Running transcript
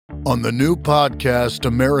On the new podcast,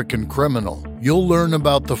 American Criminal, you'll learn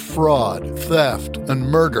about the fraud, theft, and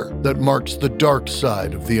murder that marks the dark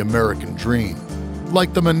side of the American dream.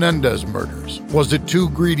 Like the Menendez murders. Was it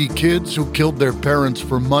two greedy kids who killed their parents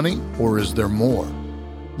for money, or is there more?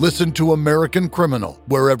 Listen to American Criminal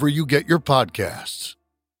wherever you get your podcasts.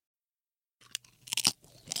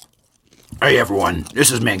 Hey everyone,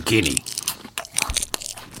 this is Mankini.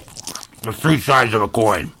 The three sides of a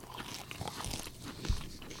coin.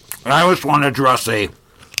 And I just want to address a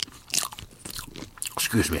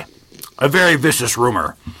very vicious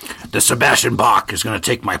rumor that Sebastian Bach is going to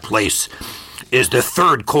take my place is the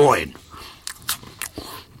third coin.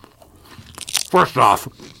 First off,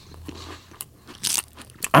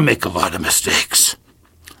 I make a lot of mistakes.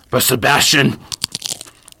 But Sebastian,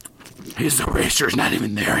 his eraser's not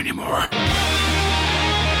even there anymore.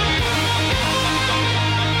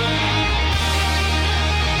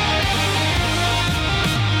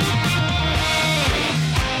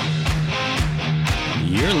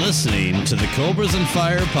 You're listening to the Cobras and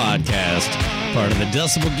Fire podcast, part of the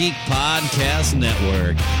Decibel Geek Podcast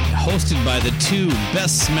Network, hosted by the two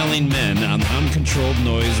best-smelling men on the Uncontrolled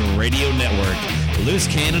Noise Radio Network, Loose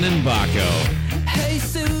Cannon and Baco. Hey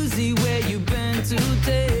Susie, where you been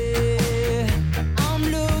today? I'm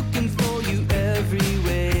looking for you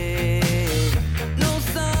everywhere. No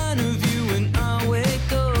sign of you when I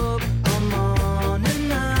wake up. I'm on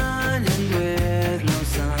an island with no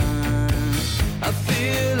sun. I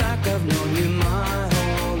feel like I've known you my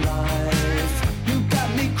whole life. You got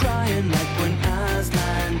me crying like when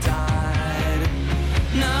Aslan died.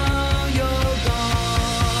 Now you're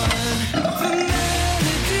gone. The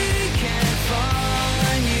melody can't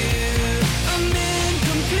find you. I'm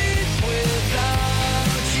incomplete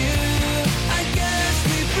without you. I guess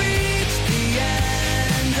we've reached the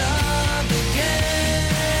end of the game.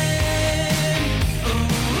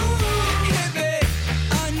 Ooh, yeah, babe.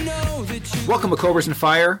 I know that you. Welcome to Cobras and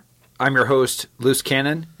Fire. I'm your host, Loose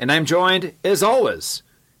Cannon, and I'm joined, as always,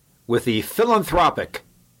 with the philanthropic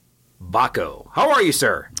Baco. How are you,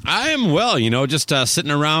 sir? I am well, just sitting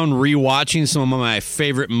around rewatching some of my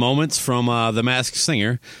favorite moments from The Masked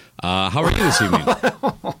Singer. How are you this evening?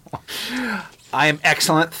 I am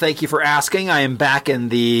excellent. Thank you for asking. I am back in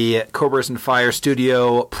the Cobras and Fire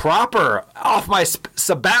studio proper, off my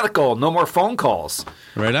sabbatical. No more phone calls.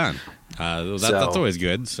 Right on. That's always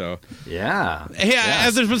good. So, Yeah. hey,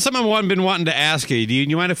 as there's been something I've been wanting to ask you. Do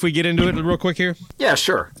you mind if we get into it real quick here? Yeah,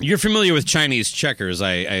 sure. You're familiar with Chinese checkers,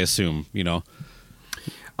 I assume,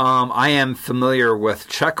 I am familiar with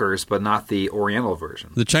checkers, but not the Oriental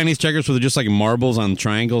version. The Chinese checkers were just like marbles on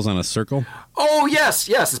triangles on a circle? Oh, yes.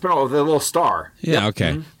 It's been the little star. Yeah, Yep.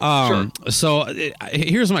 okay. Sure. So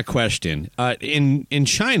here's my question. In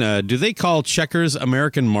China, do they call checkers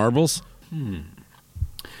American marbles?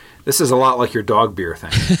 This is a lot like your dog beer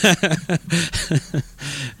thing.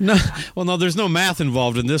 No, there's no math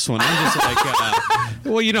involved in this one. I'm just like,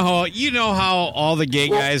 well, you know how all the gay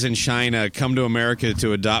guys in China come to America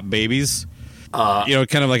to adopt babies.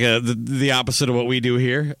 Kind of like the opposite of what we do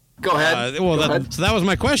here. Go ahead. So that was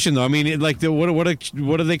my question, though. I mean, like, what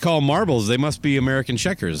do they call marbles? They must be American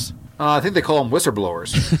checkers. I think they call them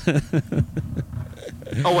whistleblowers.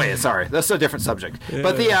 Oh wait, sorry, that's a different subject.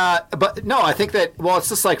 Yeah. But no, I think that it's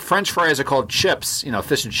just like French fries are called chips.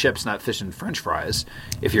 Fish and chips, not fish and French fries.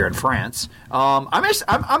 If you're in France,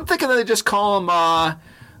 I'm thinking that they just call them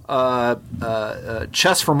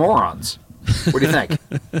chess for morons. What do you think?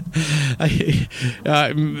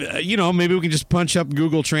 Maybe we can just punch up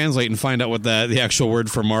Google Translate and find out what the actual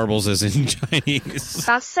word for marbles is in Chinese.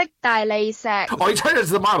 Oh, you're trying to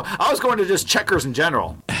the marble. I was going to just checkers in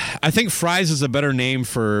general. I think fries is a better name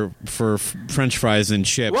for French fries than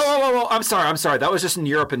chips. Whoa. I'm sorry. That was just in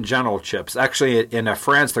Europe in general, chips. Actually, in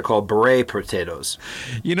France, they're called beret potatoes.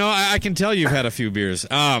 I can tell you've had a few beers.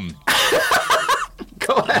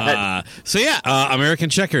 Go ahead. American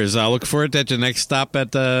checkers. Look for it at your next stop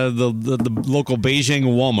at the local Beijing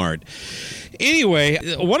Walmart. Anyway,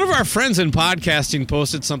 one of our friends in podcasting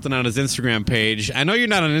posted something on his Instagram page. I know you're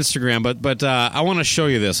not on Instagram, but I want to show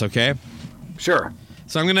you this, okay? Sure.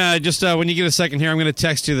 So I'm going to just, when you get a second here, I'm going to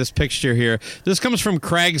text you this picture here. This comes from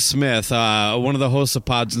Craig Smith, one of the hosts of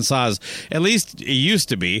Pods and Saws. At least it used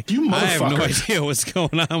to be. You motherfucker. I have no idea what's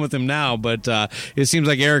going on with him now, but it seems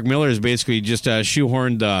like Eric Miller has basically just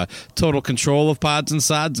shoehorned total control of Pods and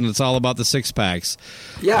Sods, and it's all about the six-packs.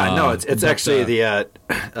 Yeah, it's actually the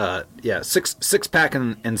six-pack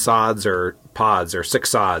and Sods or Pods or six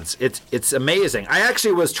Sods. It's amazing. I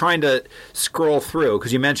actually was trying to scroll through,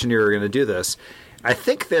 because you mentioned you were going to do this. I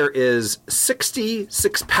think there is 60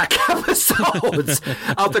 six-pack episodes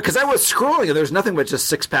out there, because I was scrolling and there's nothing but just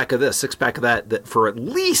six-pack of this, six-pack of that for at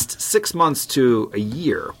least 6 months to a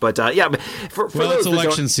year. But for well, those it's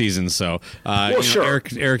election season, so sure.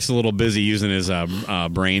 Eric's a little busy using his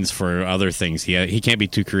brains for other things. He can't be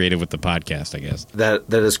too creative with the podcast, I guess.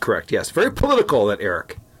 That is correct. Yes, very political. That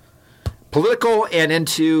Eric. Political and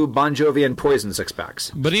into Bon Jovi and Poison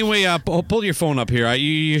six-packs. But anyway, pull your phone up here.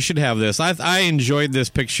 You should have this. I enjoyed this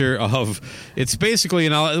picture of... It's basically...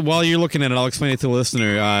 And while you're looking at it, I'll explain it to the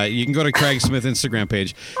listener. You can go to Craig Smith Instagram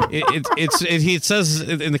page. It says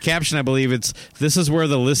in the caption, I believe, this is where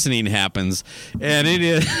the listening happens. And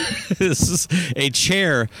it is a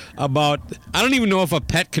chair about... I don't even know if a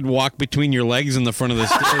pet could walk between your legs in the front of the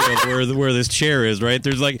stereo where this chair is, right?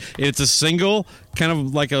 There's it's a single... kind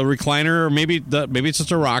of like a recliner, or maybe it's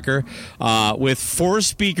just a rocker, with 4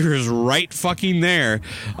 speakers right fucking there,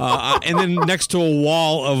 and then next to a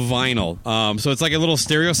wall of vinyl. So it's like a little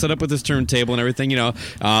stereo set up with this turntable and everything.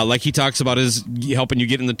 Like he talks about is helping you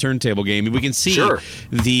get in the turntable game. We can see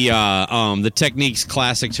the Techniques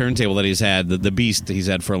classic turntable that he's had, the Beast that he's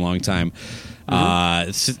had for a long time,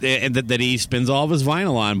 that he spins all of his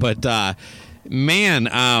vinyl on. But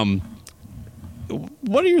man.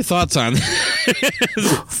 What are your thoughts on the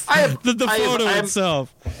photo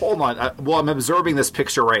itself? Hold on. I'm absorbing this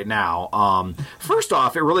picture right now. First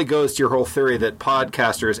off, it really goes to your whole theory that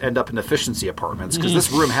podcasters end up in efficiency apartments, because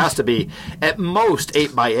this room has to be at most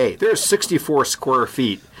 8 by 8. There's 64 square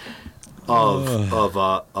feet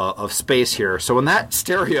of space here. So when that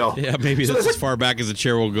stereo... Yeah, maybe that's as far back as the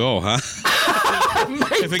chair will go, huh?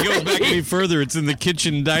 If it goes back any further, it's in the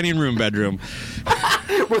kitchen dining room bedroom.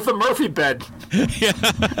 With the Murphy bed. Yeah.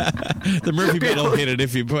 The Murphy bed will hit it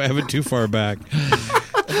if you have it too far back.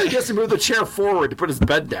 He has to move the chair forward to put his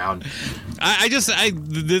bed down.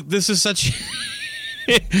 This is such...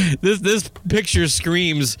 This picture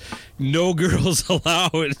screams no girls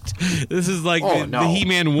allowed. This is like the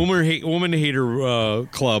He-Man woman hater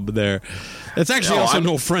club there. It's actually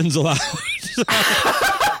no friends allowed.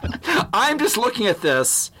 I'm just looking at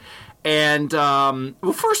this, and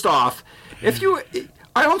first off,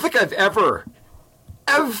 I don't think I've ever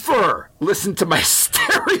listened to my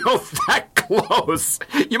stereo that close.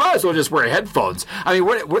 You might as well just wear headphones. I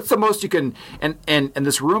mean, what's the most you can? And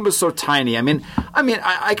this room is so tiny.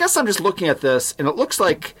 I guess I'm just looking at this, and it looks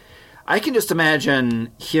like I can just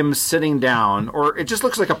imagine him sitting down, or it just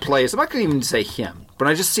looks like a place. I'm not going to even say him, but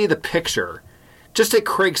I just see the picture. Just take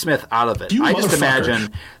Craig Smith out of it. I just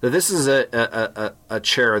imagine that this is a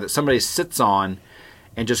chair that somebody sits on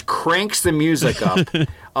and just cranks the music up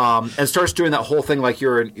and starts doing that whole thing like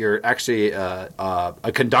you're actually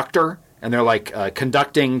a conductor, and they're like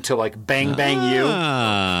conducting to like Bang Bang You.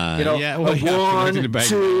 Yeah, well, 1,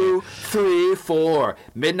 2, 3, 4.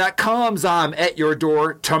 Midnight comes, I'm at your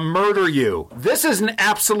door to murder you. This is an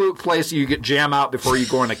absolute place you get jam out before you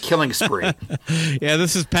go on a killing spree. Yeah,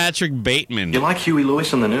 this is Patrick Bateman. You like Huey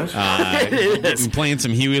Lewis in the news? It is. Playing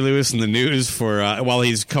some Huey Lewis in the news for while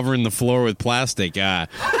he's covering the floor with plastic. Hip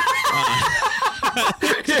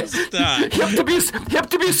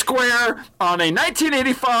to be square on a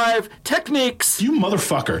 1985 Techniques. You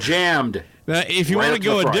motherfucker. Jammed. If you want to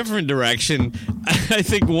go a different direction, I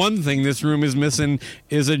think one thing this room is missing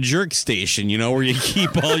is a jerk station, where you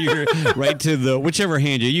keep all your right to the whichever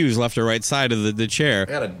hand you use, left or right side of the chair.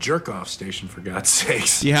 I had a jerk-off station, for God's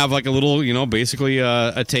sakes. You have like a little, basically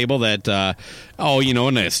a table that,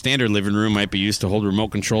 in a standard living room might be used to hold remote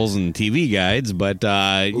controls and TV guides, but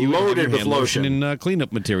you loaded with lotion and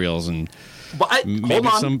cleanup materials and maybe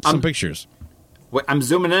some pictures. Wait, I'm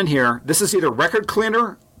zooming in here. This is either record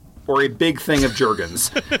cleaner or a big thing of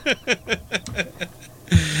Jergens.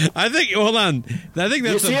 I think. Hold on. I think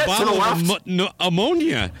that's a bottle of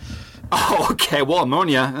ammonia. Oh, okay. Well,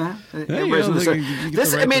 ammonia.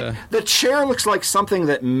 The chair looks like something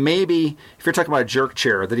that maybe, if you're talking about a jerk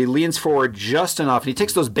chair, that he leans forward just enough, and he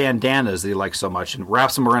takes those bandanas that he likes so much and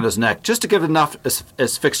wraps them around his neck just to give enough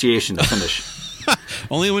asphyxiation to finish.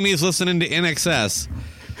 Only when he's listening to NXS.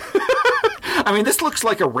 This looks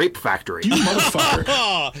like a rape factory. You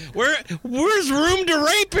motherfucker. Where's room to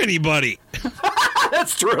rape anybody?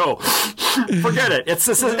 That's true. Forget it. It's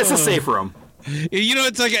a safe room.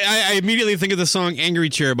 It's like I immediately think of the song "Angry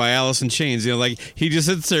Chair" by Alice in Chains. Like he just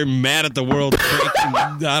sits there mad at the world,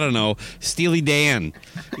 cranking, I don't know, Steely Dan.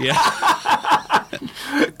 Yeah,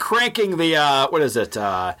 cranking the what is it?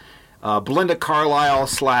 Belinda Carlisle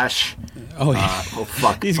 /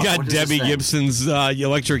 fuck. He's got Debbie Gibson's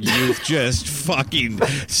Electric Youth just fucking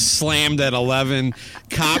slammed at 11.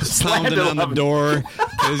 Cops pounding on the door.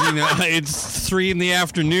 Because, it's 3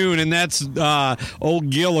 p.m, and that's old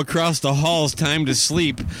Gil across the hall's time to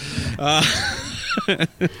sleep. The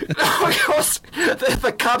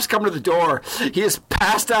cops come to the door. He is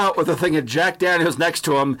passed out with a thing of Jack Daniels next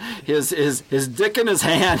to him, his dick in his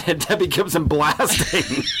hand, and Debbie Gibson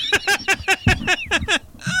blasting.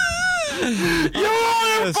 You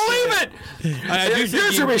won't believe it!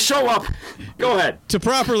 Here's where we show up. Go ahead. To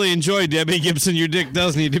properly enjoy Debbie Gibson, your dick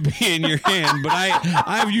does need to be in your hand, but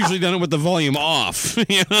I've usually done it with the volume off.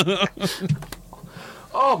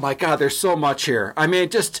 Oh my God, there's so much here. I mean,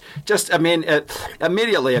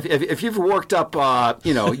 immediately, if you've worked up,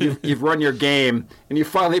 you've run your game, and you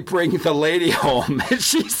finally bring the lady home, and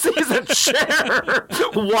she sees a chair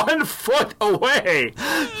 1 foot away.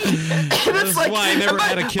 That's why I never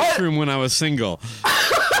had a kiss room when I was single.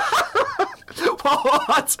 Well,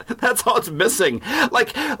 that's all it's missing.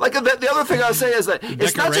 Like the other thing I'll say is that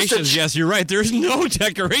it's not just decorations. Yes, you're right. There's no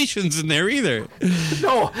decorations in there either.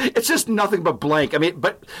 No, it's just nothing but blank. I mean,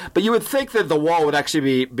 but you would think that the wall would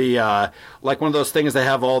actually be like one of those things that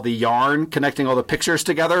have all the yarn connecting all the pictures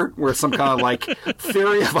together, where it's some kind of like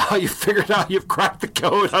theory of how you figured out you've cracked the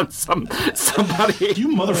code on somebody. You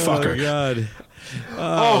motherfucker! Oh,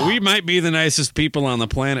 God. We might be the nicest people on the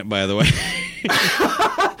planet, by the way.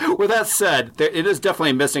 With that said, it is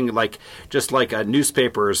definitely missing just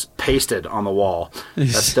newspapers pasted on the wall.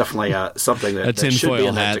 That's definitely something that should be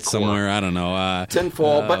in that hat somewhere. I don't know.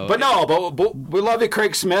 Tinfoil, but we love you,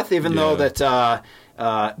 Craig Smith. Even though that,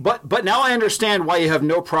 but now I understand why you have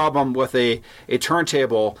no problem with a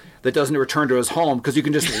turntable that doesn't return to his home, because you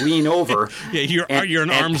can just lean over. Yeah, you're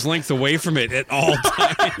an arm's length away from it at all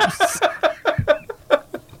times.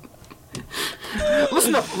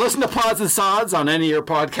 Listen to Pods and Sods on any of your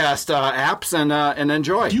podcast apps and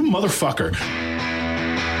enjoy. You motherfucker.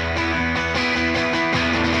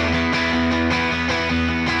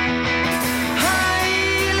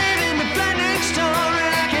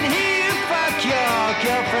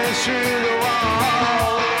 Through the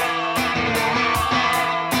wall.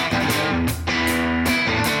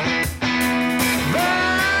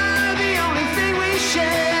 But the only thing we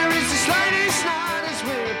share is the slightest nod as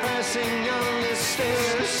we're passing on the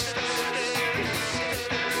stairs.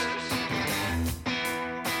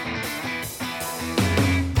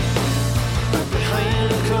 But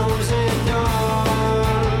behind the closing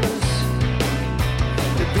doors,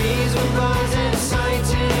 the bees will buzz inside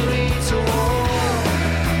to lead to war.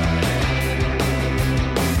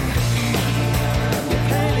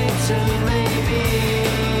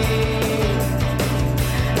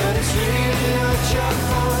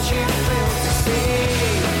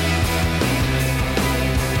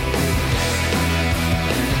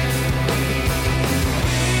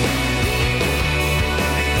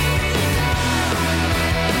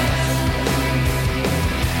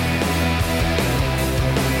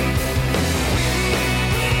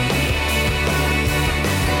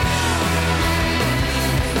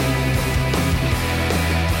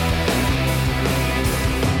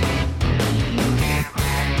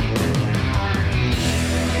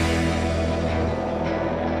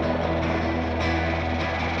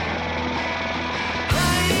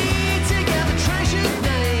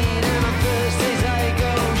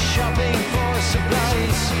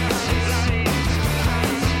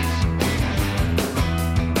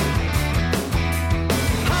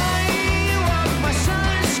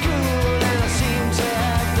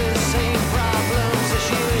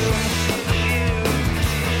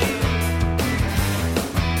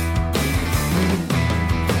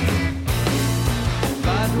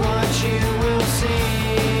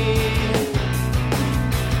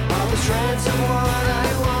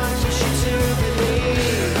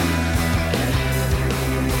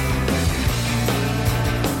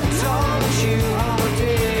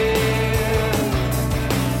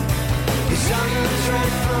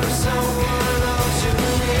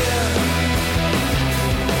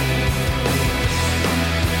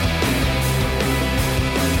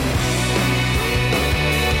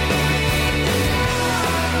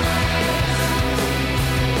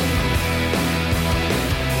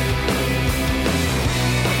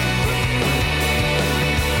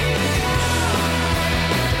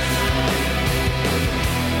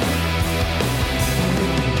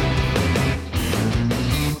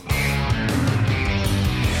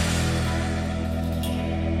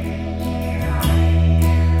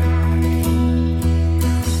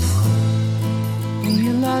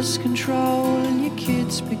 lost control and your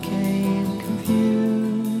kids became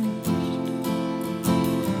confused.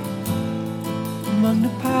 Among the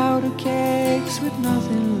powder kegs with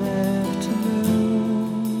nothing left to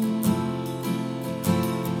lose.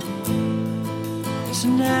 There's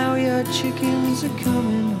an my chickens are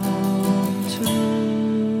coming home to roost.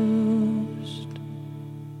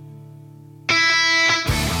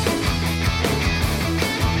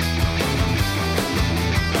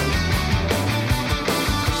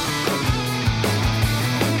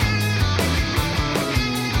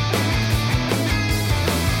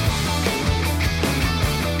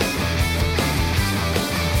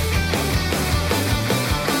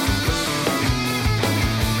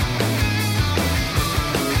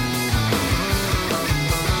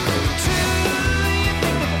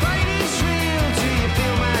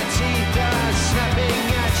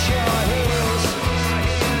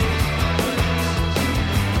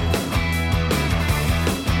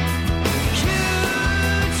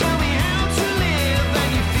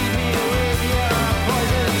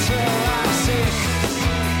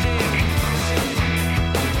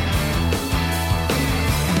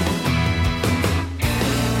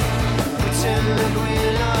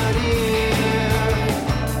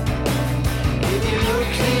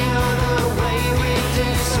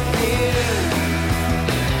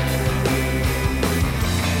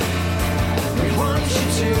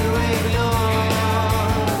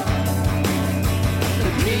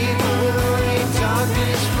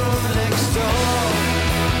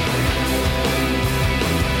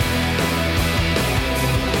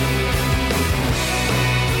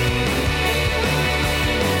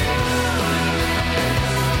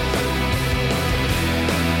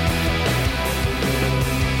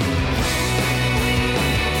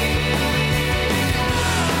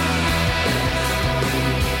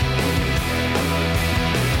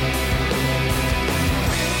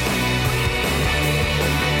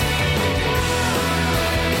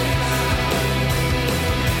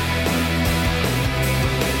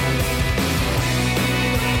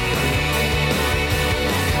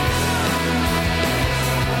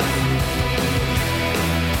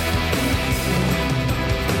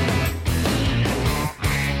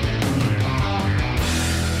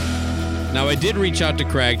 Now, I did reach out to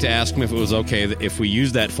Craig to ask him if it was okay if we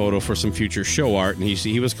used that photo for some future show art, and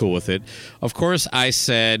he was cool with it. Of course, I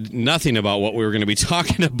said nothing about what we were going to be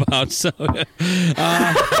talking about, so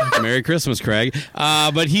Merry Christmas, Craig.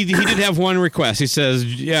 But he did have one request. He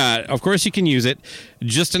says, yeah, of course you can use it.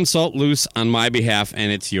 Just insult Luce on my behalf,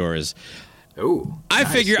 and it's yours. Ooh, I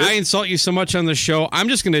nice. figure I insult you so much on the show, I'm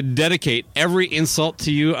just going to dedicate every insult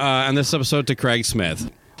to you on this episode to Craig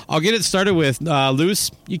Smith. I'll get it started with,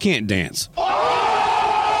 Luce, you can't dance.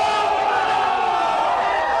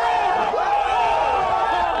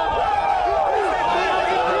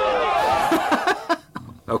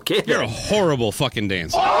 Okay. You're a horrible fucking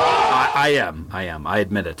dancer. I am. I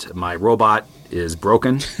admit it. My robot is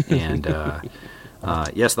broken, and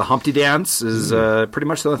yes, the Humpty dance is pretty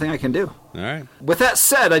much the only thing I can do. All right. With that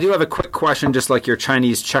said, I do have a quick question, just like your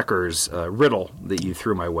Chinese checkers riddle that you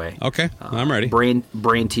threw my way. Okay, I'm ready. Brain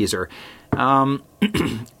teaser.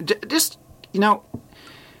 Just,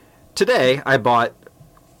 today I bought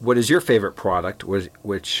what is your favorite product,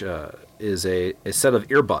 which is a set of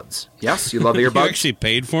earbuds. Yes, you love earbuds? You actually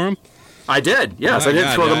paid for them? I did, yes. Oh, I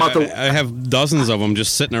didn't throw them out the... I have dozens of them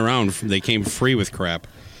just sitting around. They came free with crap.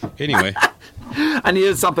 Anyway. I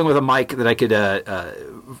needed something with a mic that I could...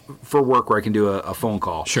 for work where I can do a phone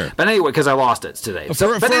call. Sure. But anyway, because I lost it today.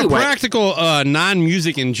 For a practical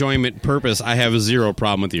non-music enjoyment purpose, I have zero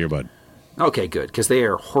problem with the earbud. Okay, good, because they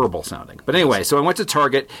are horrible sounding. But anyway, so I went to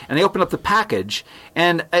Target, and I opened up the package,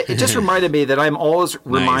 and it just reminded me that I'm always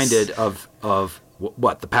reminded of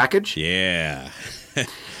what, the package? Yeah.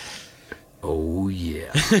 Oh,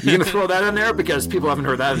 yeah. You going to throw that in there? Because people haven't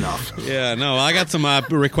heard that enough. Yeah, no, I got some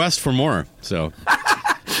requests for more, so...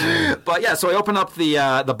 But yeah, so I open up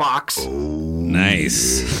the box.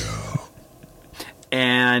 Nice.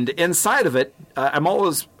 And inside of it, I'm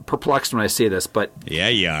always perplexed when I see this, but yeah,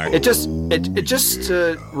 you are. It just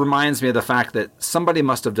reminds me of the fact that somebody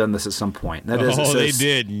must have done this at some point. That is, they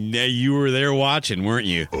did. Yeah, you were there watching, weren't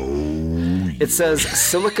you? It says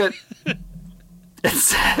silica. It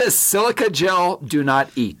says silica gel, do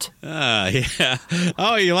not eat. Yeah.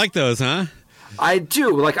 Oh, you like those, huh? I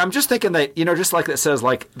do. Like, I'm just thinking that, just like it says,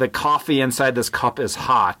 like, the coffee inside this cup is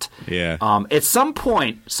hot. Yeah. At some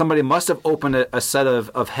point, somebody must have opened a set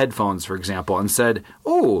of headphones, for example, and said,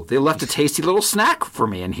 "Oh, they left a tasty little snack for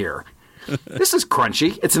me in here. This is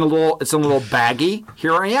crunchy. It's in a little baggie.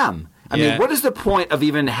 Here I am." I mean, what is the point of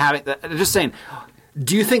even having that? I'm just saying,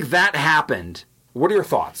 do you think that happened? What are your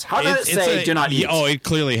thoughts? How did it say do not eat? Oh, it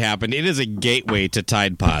clearly happened. It is a gateway to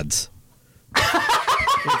Tide Pods.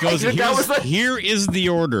 It goes, here is the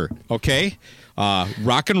order, okay?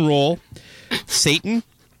 Rock and roll, Satan,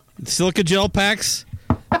 silica gel packs,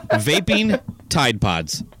 vaping, Tide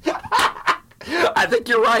Pods. I think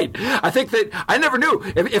you're right. I think that I never knew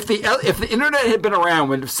if the internet had been around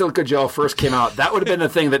when silica gel first came out, that would have been the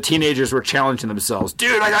thing that teenagers were challenging themselves.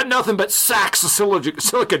 Dude, I got nothing but sacks of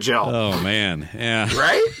silica gel. Oh man, yeah.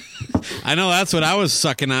 Right? I know that's what I was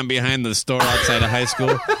sucking on behind the store outside of high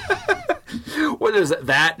school. What is it?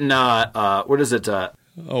 That and what is it?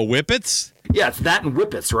 Whippets? Yeah, it's that and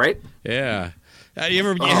whippets, right? Yeah. Have you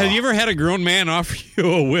ever had a grown man offer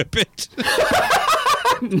you a whippet?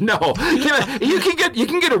 No, you can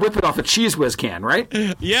get a whippet off a Cheese Whiz can, right?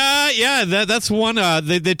 Yeah. That's one.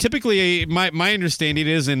 They typically, my understanding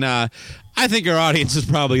is, and I think our audience is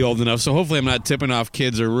probably old enough, so hopefully I'm not tipping off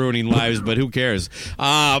kids or ruining lives. But who cares?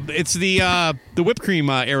 It's the whipped cream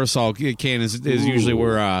aerosol can is usually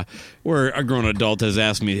where a grown adult has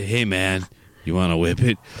asked me, "Hey man, you want a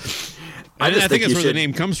whippet?" I think that's where the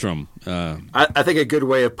name comes from. I think a good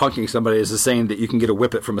way of punking somebody is saying that you can get a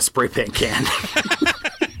whippet from a spray paint can.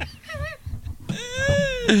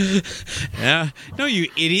 Yeah. No, you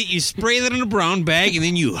idiot. You spray that in a brown bag and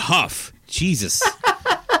then you huff. Jesus.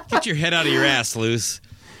 Get your head out of your ass, Luce.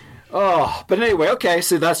 Oh, but anyway, okay.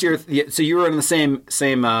 So that's so you were in the same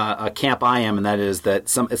camp I am, and that is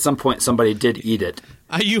that at some point somebody did eat it.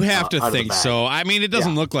 You have to think so. I mean, it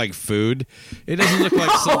doesn't look like food. It doesn't look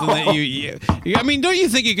like something that you. I mean, don't you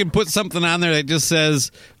think you can put something on there that just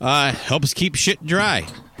says helps keep shit dry?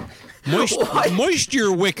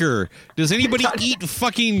 Moisture wicker. Does anybody eat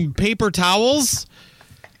fucking paper towels?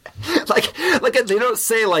 Like they don't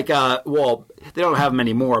say well, they don't have them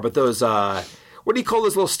anymore, but those what do you call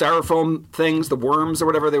those little styrofoam things, the worms or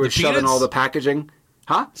whatever they would shove in all the packaging?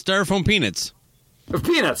 Huh? Styrofoam peanuts.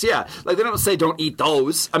 Peanuts, yeah. Like they don't say don't eat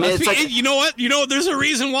those. I mean, it's like, you know what? There's a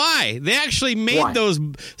reason why. They actually made those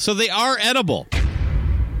so they are edible.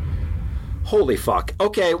 Holy fuck.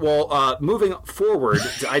 Okay, well, moving forward,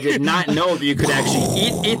 I did not know that you could actually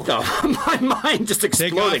eat them. My mind just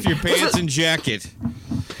exploding. Take off your pants and jacket.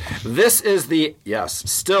 This is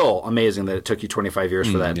still amazing that it took you 25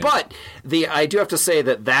 years for that. Yeah. But I do have to say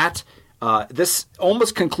that this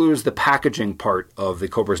almost concludes the packaging part of the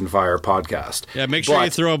Cobras and Fire podcast. Yeah, make sure you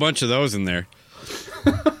throw a bunch of those in there.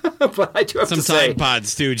 But I do have to say... Some Tide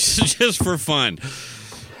Pods, too, just for fun.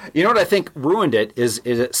 You know what I think ruined it is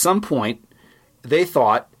at some point they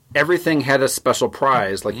thought everything had a special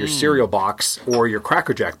prize, like your cereal box or your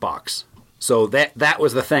Cracker Jack box. So that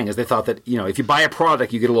was the thing, is they thought that, if you buy a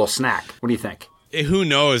product, you get a little snack. What do you think? Who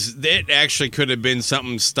knows? It actually could have been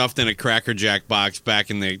something stuffed in a Cracker Jack box back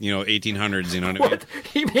in the 1800s. You know what I mean?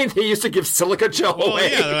 You mean they used to give silica gel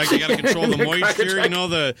away? Yeah, they're like, you got to control the moisture.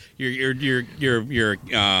 You're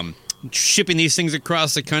shipping these things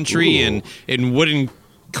across the country in wooden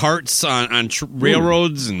carts on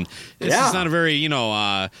railroads, and this is not a very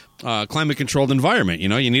climate controlled environment.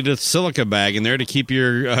 You need a silica bag in there to keep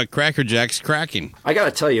your Cracker Jacks cracking. I got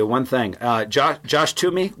to tell you one thing, Josh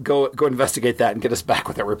Toomey, go investigate that and get us back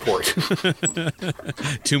with that report.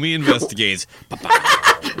 Toomey investigates. All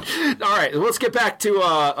right, let's get back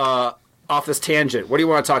to off this tangent. What do you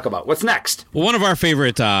want to talk about? What's next? Well, one of our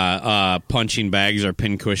favorite punching bags or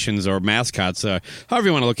pin cushions or mascots, however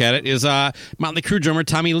you want to look at it, is Motley Crue drummer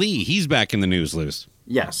Tommy Lee. He's back in the news, Luce.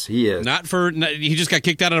 Yes, he is. He just got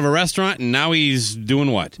kicked out of a restaurant, and now he's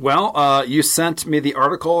doing what? Well, you sent me the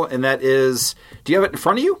article, and that is... Do you have it in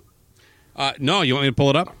front of you? No, you want me to pull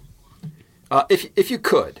it up? If you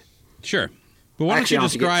could. Sure. But why don't you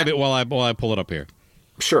describe it while I pull it up here?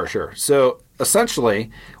 Sure. So,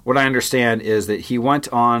 essentially, what I understand is that he went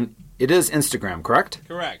on... It is Instagram, correct?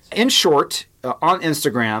 Correct. In short, on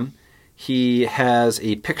Instagram... He has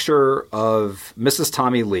a picture of Mrs.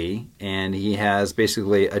 Tommy Lee, and he has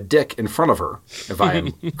basically a dick in front of her, if I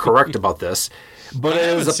am correct about this. But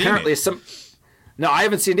it is apparently some... No, I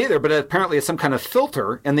haven't seen it either, but apparently it's some kind of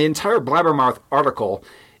filter, and the entire Blabbermouth article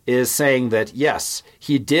is saying that, yes,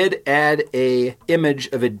 he did add a image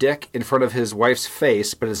of a dick in front of his wife's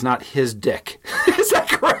face, but it's not his dick. Is that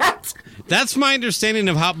correct? That's my understanding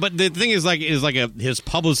of how. But the thing is, his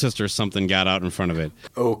publicist or something got out in front of it.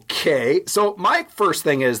 Okay, so my first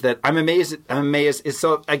thing is that I'm amazed.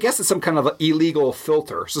 So I guess it's some kind of illegal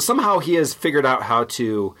filter. So somehow he has figured out how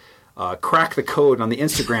to crack the code on the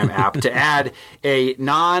Instagram app to add a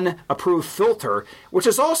non-approved filter, which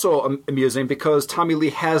is also amusing because Tommy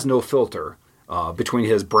Lee has no filter. between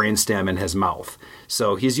his brainstem and his mouth.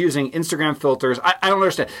 So he's using Instagram filters. I don't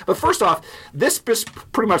understand. But first off, this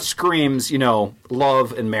pretty much screams,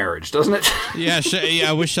 love and marriage, doesn't it? Yeah,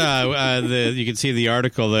 I wish you could see the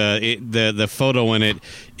article. The photo in it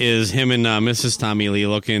is him and Mrs. Tommy Lee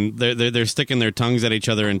looking. They're sticking their tongues at each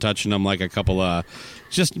other and touching them like a couple of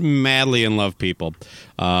just madly in love people.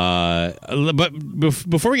 But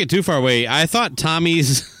before we get too far away, I thought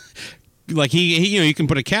Tommy's. Like you can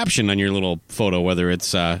put a caption on your little photo, whether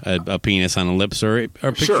it's a penis on the lips or a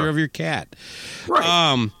picture Sure. of your cat.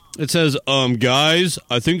 Right. It says, guys,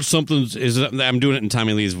 I think something's. I'm doing it in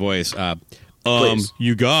Tommy Lee's voice. Please.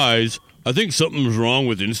 You guys, I think something's wrong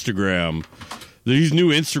with Instagram. These new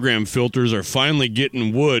Instagram filters are finally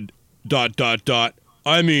getting wood. ...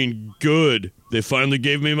 I mean, good. They finally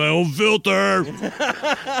gave me my own filter.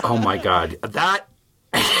 Oh my God, that.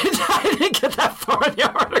 I didn't get that far in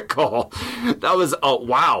the article. That was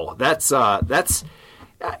wow. That's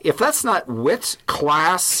if that's not wit,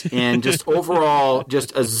 class, and just overall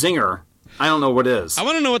just a zinger, I don't know what is. I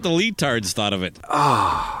want to know what the leatards thought of it.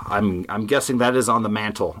 I'm guessing that is on the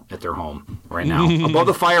mantle at their home right now, above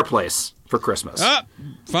the fireplace for Christmas.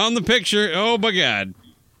 Found the picture. Oh my God.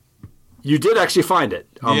 You did actually find it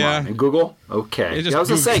online Yeah. in Google? Okay. It just I was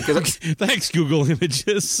going to say, because thanks, Google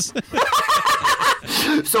Images.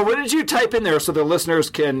 so what did you type in there so the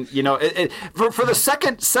listeners can, for the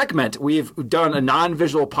second segment, we've done a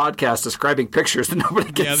non-visual podcast describing pictures that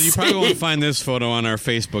nobody can see. You probably won't find this photo on our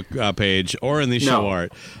Facebook page or in the show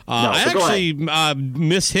art. I so go actually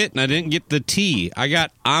mishit and I didn't get the T. I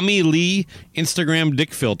got Ami Lee Instagram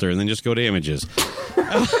dick filter and then just go to images.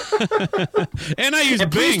 And I use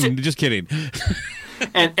Bing. Just kidding.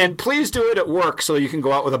 And please do it at work so you can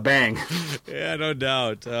go out with a bang. Yeah, no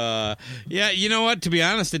doubt. Yeah, you know what? To be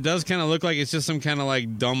honest, it does kind of look like it's just some kind of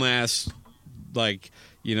like dumbass, like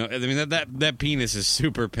I mean that penis is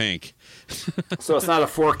super pink. So it's not a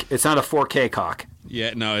 4K cock.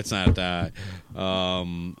 Yeah, no, it's not. I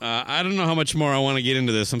don't know how much more I want to get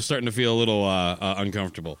into this. I'm starting to feel a little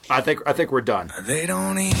uncomfortable. I think we're done. They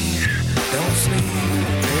don't eat, don't sleep,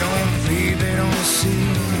 they don't feed, they don't see.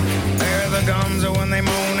 They're the gums when they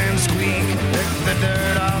moan and squeak. Lick the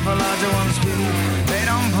dirt off a larger one's feet. They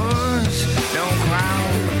don't push, don't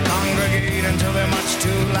crowd, congregate until they're much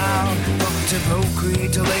too loud. Fuck to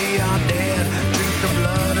procreate till they are dead. Drink the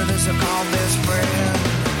blood of this or call this bread.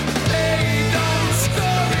 They don't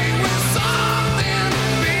scurry when something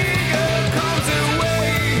bigger comes their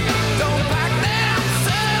way. Don't pack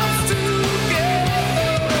themselves together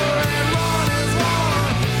and run as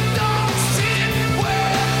one. Don't sit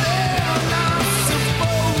where they're not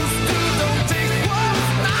supposed to. Don't take what's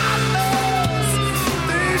not theirs.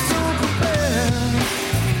 They don't compare.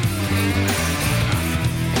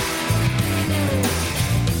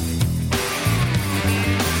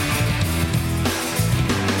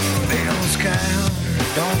 They don't scout,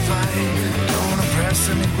 don't fight, don't oppress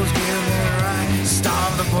them equals give their rights.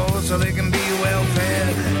 Starve the poor so they can be well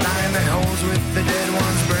fed. Line their holes with the dead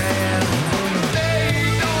one's bread. They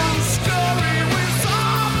don't scurry when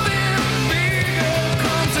something bigger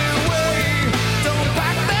comes their way. Don't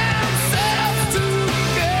pack themselves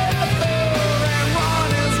together and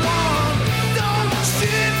run as one. Don't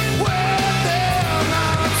sit where they're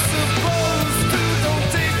not supposed to. Don't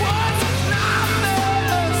take what's not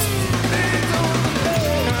theirs. They don't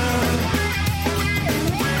care.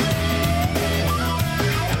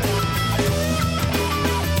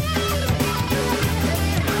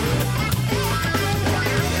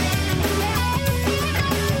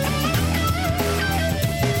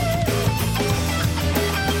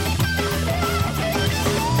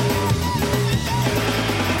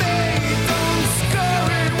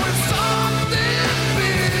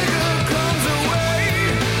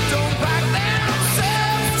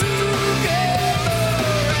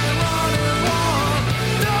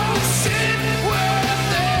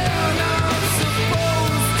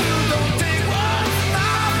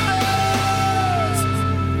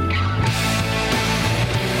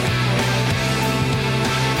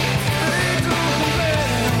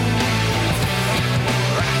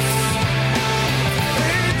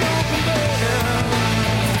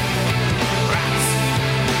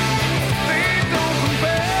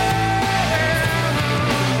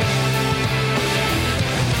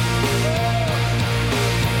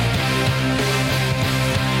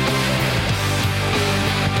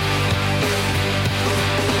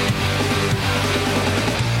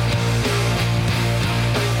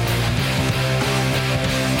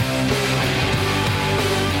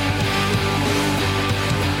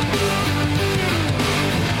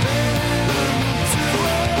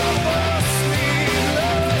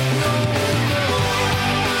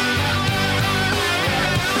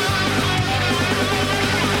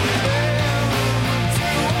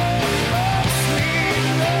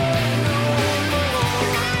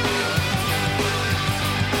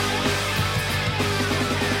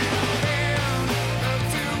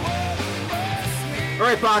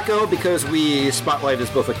 Baco, because we spotlight as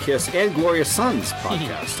both a Kiss and Glorious Sons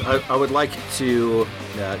podcast, I would like to,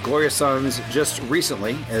 Glorious Sons just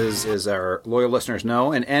recently, as our loyal listeners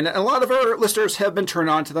know, and a lot of our listeners have been turned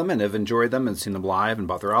on to them and have enjoyed them and seen them live and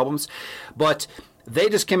bought their albums, but they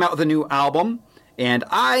just came out with a new album, and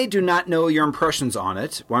I do not know your impressions on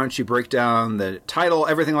it. Why don't you break down the title,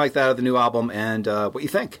 everything like that of the new album, and what you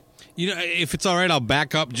think? You know, if it's all right, I'll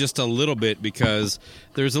back up just a little bit because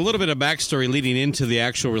there's a little bit of backstory leading into the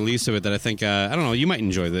actual release of it that I think, I don't know, you might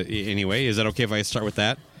enjoy anyway. Is that okay if I start with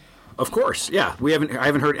that? Of course, yeah. I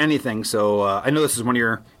haven't heard anything, so I know this is one of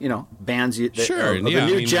your, bands of the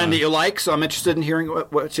new gen that you like, so I'm interested in hearing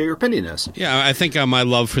what your opinion is. Yeah, I think my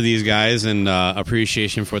love for these guys and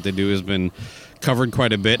appreciation for what they do has been covered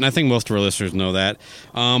quite a bit, and I think most of our listeners know that.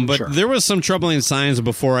 But sure. There was some troubling signs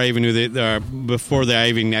before I even knew I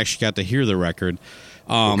even actually got to hear the record.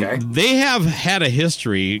 Okay. They have had a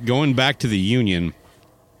history going back to the Union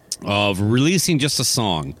of releasing just a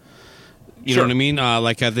song. You know what I mean?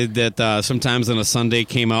 Like I did that Sometimes on a Sunday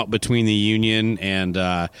came out between the Union and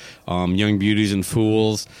Young Beauties and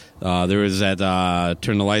Fools. There was that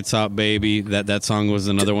Turn the Lights Out, Baby. That song was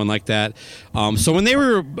another one like that. So when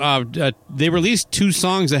they released 2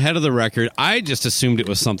 songs ahead of the record, I just assumed it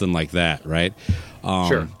was something like that, right?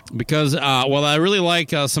 Sure. Because, while I really like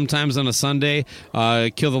Sometimes on a Sunday,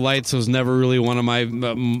 Kill the Lights was never really one of my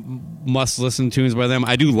must-listen tunes by them.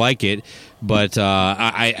 I do like it, but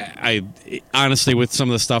I honestly, with some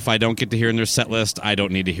of the stuff I don't get to hear in their set list, I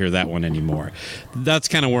don't need to hear that one anymore. That's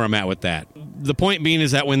kind of where I'm at with that. The point being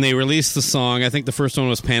is that when they released the song, I think the first one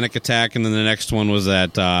was Panic Attack, and then the next one was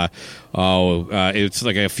that, it's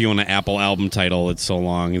like a Fiona Apple album title, It's So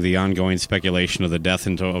Long, The Ongoing Speculation of the Death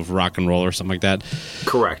of Rock and Roll or something like that.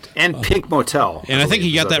 Correct. And Pink Motel. And I think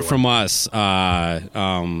he got that from us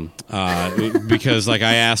because like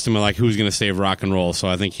I asked him like who's going to save rock and roll, so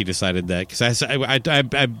I think he decided that because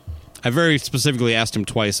I very specifically asked him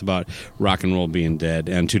twice about rock and roll being dead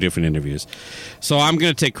and 2 different interviews. So I'm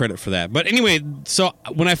going to take credit for that. But anyway, so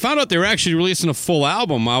when I found out they were actually releasing a full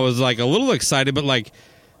album, I was like a little excited, but like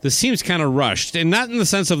this seems kind of rushed. And not in the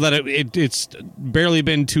sense of that it's barely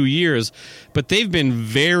been 2 years, but they've been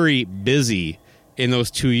very busy in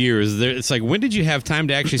those 2 years. It's like, when did you have time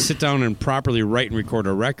to actually sit down and properly write and record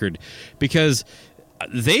a record? Because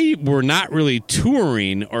they were not really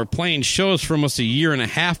touring or playing shows for almost a year and a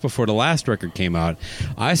half before the last record came out.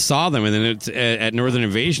 I saw them, and then it's at Northern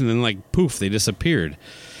Invasion, and then like poof, they disappeared.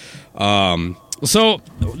 So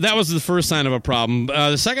that was the first sign of a problem.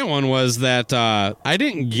 The second one was that I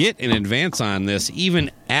didn't get an advance on this even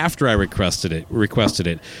after I requested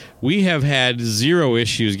it. We have had 0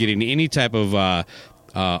 issues getting any type of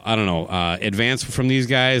advance from these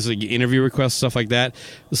guys, like interview requests, stuff like that.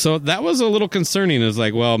 So that was a little concerning. It was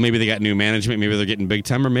like, well, maybe they got new management, maybe they're getting big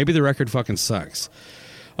time, or maybe the record fucking sucks.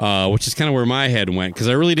 Which is kind of where my head went, because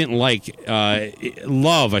I really didn't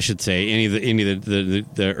love, I should say, any of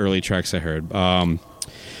the early tracks I heard.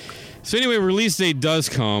 So anyway, release date does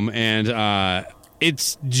come, and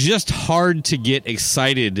it's just hard to get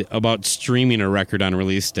excited about streaming a record on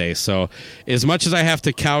release day. So as much as I have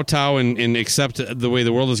to kowtow and accept the way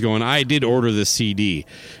the world is going, I did order the CD,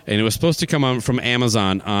 and it was supposed to come out from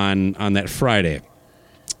Amazon on that Friday.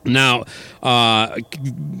 Now,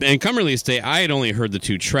 and come release day, I had only heard the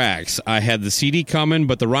 2 tracks. I had the CD coming,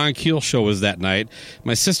 but the Ron Keel show was that night.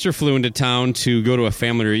 My sister flew into town to go to a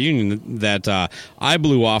family reunion that I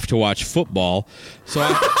blew off to watch football. So I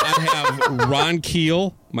have Ron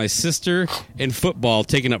Keel, my sister, and football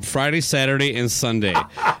taking up Friday, Saturday, and Sunday.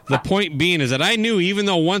 The point being is that I knew even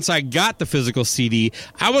though once I got the physical CD,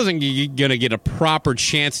 I wasn't going to get a proper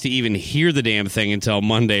chance to even hear the damn thing until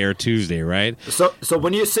Monday or Tuesday, right? So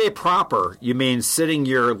when you say proper, you mean sitting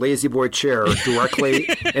your lazy boy chair directly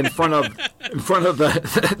in front of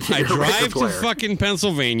the I drive to fucking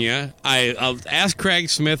Pennsylvania. I'll ask Craig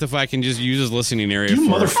Smith if I can just use his listening area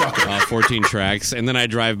for 14 tracks, and then I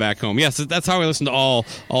drive back home. Yes, that's how I listen to all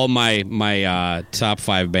my top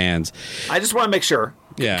 5 bands. I just want to make sure.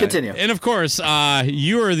 Yeah. Continue. And of course,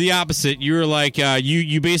 you are the opposite. You're like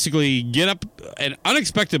you basically get up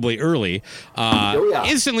unexpectedly early,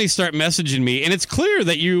 instantly start messaging me, and it's clear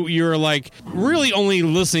that you're like really only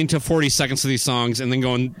listening to 40 seconds of these songs and then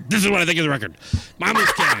going, "This is what I think of the record." My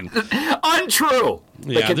loose cannon. Untrue.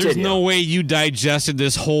 Yeah, there's no way you digested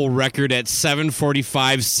this whole record at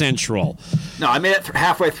 7:45 Central. No, I made it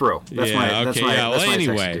halfway through.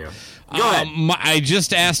 Anyway. Go ahead. I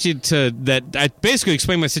just asked you I basically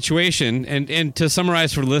explained my situation, and to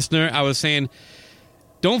summarize for the listener, I was saying,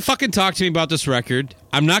 don't fucking talk to me about this record.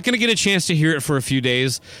 I'm not going to get a chance to hear it for a few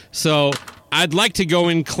days, so I'd like to go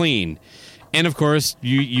in clean. And, of course,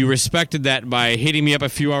 you respected that by hitting me up a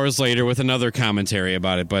few hours later with another commentary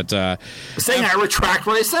about it. But saying I retract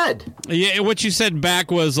what I said. Yeah, what you said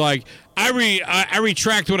back was like, I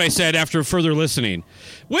retract what I said after further listening,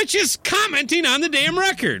 which is commenting on the damn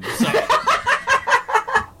record. So.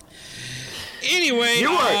 Anyway,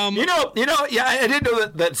 yeah, I didn't know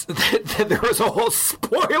that there was a whole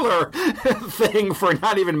spoiler thing for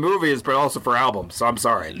not even movies, but also for albums. So I'm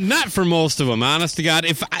sorry. Not for most of them, honest to God.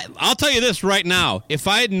 I'll tell you this right now: if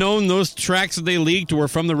I had known those tracks that they leaked were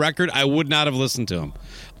from the record, I would not have listened to them.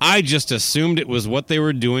 I just assumed it was what they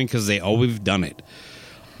were doing because they always done it.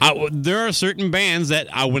 There are certain bands that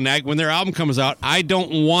when their album comes out, I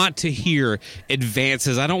don't want to hear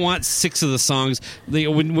advances. I don't want 6 of the songs.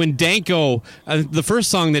 When Danko, the first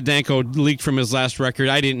song that Danko leaked from his last record,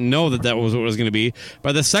 I didn't know that was what it was going to be.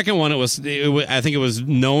 By the second one, I think it was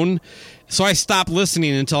known. So I stopped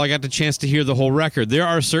listening until I got the chance to hear the whole record. There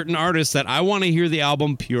are certain artists that I want to hear the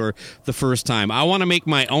album pure the first time. I want to make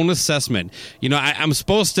my own assessment. You know, I'm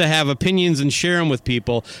supposed to have opinions and share them with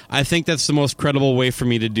people. I think that's the most credible way for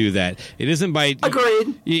me to do that. It isn't by...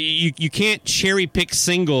 Agreed. You can't cherry pick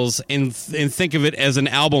singles and think of it as an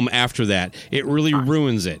album after that. It really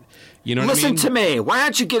ruins it. You know what Listen I mean? to me. Why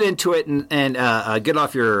don't you get into it and get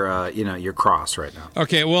off your cross right now?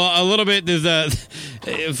 Okay, well, a little bit.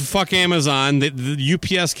 Fuck Amazon. The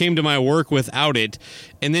UPS came to my work without it,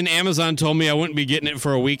 and then Amazon told me I wouldn't be getting it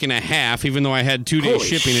for a week and a half, even though I had 2 days Holy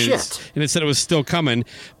shipping, shit. and it said it was still coming.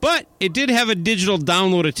 But it did have a digital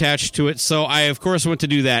download attached to it, so I, of course, went to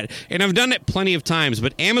do that. And I've done it plenty of times,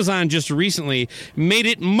 but Amazon just recently made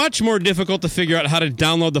it much more difficult to figure out how to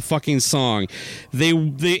download the fucking song.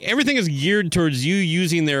 Everything is geared towards you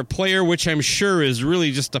using their player, which I'm sure is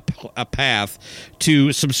really just a path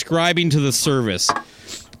to subscribing to the service.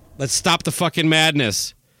 Let's stop the fucking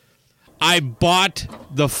madness. I bought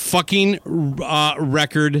the fucking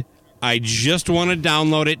record. I just want to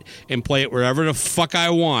download it and play it wherever the fuck I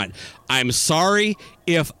want. I'm sorry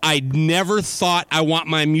if I never thought I want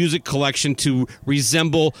my music collection to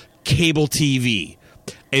resemble cable TV.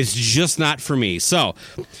 It's just not for me. So,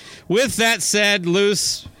 with that said,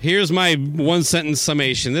 Luce, here's my 1-sentence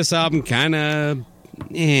summation. This album kind of...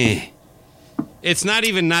 It's not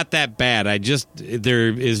even not that bad. There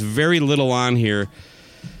is very little on here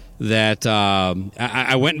that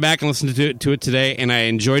I went back and listened to it today, and I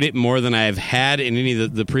enjoyed it more than I've had in any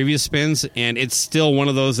of the previous spins, and it's still one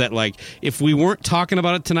of those that, like, if we weren't talking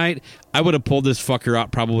about it tonight, I would have pulled this fucker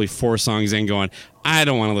out probably 4 songs in going, I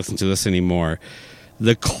don't want to listen to this anymore.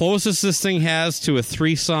 The closest this thing has to a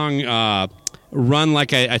 3-song run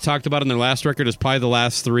like I talked about in their last record is probably the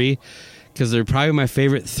last 3, because they're probably my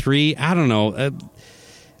favorite 3. I don't know.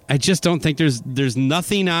 I just don't think there's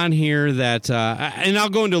nothing on here that, and I'll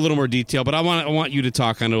go into a little more detail, but I want you to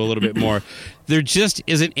talk on it a little bit more. There just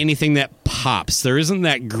isn't anything that pops. There isn't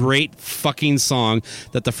that great fucking song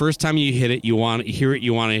that the first time you hit it, you want to hear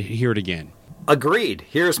it again. Agreed.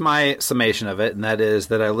 Here's my summation of it, and that is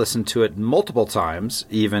that I listened to it multiple times.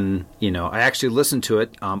 Even, I actually listened to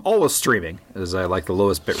it, always streaming, as I like the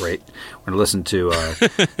lowest bit rate when I listen to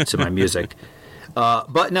to my music.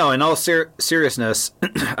 But no, in all seriousness,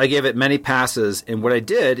 I gave it many passes, and what I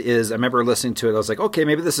did is I remember listening to it. I was like, okay,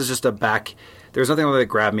 maybe this is just a back. There's nothing really that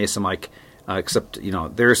grabbed me. So I'm like, except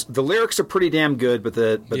there's the lyrics are pretty damn good, but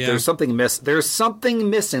there's something There's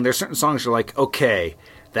something missing. There's certain songs you're like, okay,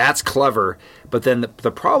 that's clever, but then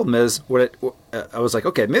the problem is I was like,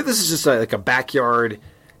 okay, maybe this is just like a backyard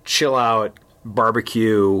chill out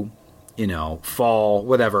barbecue, fall,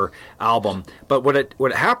 whatever album. But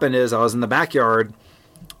what happened is I was in the backyard,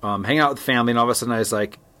 hanging out with family, and all of a sudden I was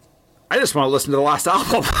like, I just want to listen to the last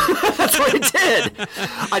album. That's what I did.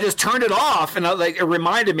 I just turned it off, and it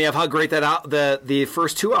reminded me of how great the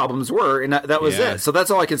first 2 albums were, and that was it. So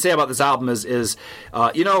that's all I can say about this album is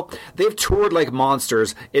they've toured like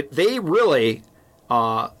monsters. They really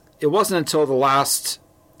it wasn't until the last,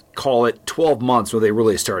 call it 12 months, where they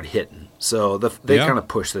really started hitting. So they kind of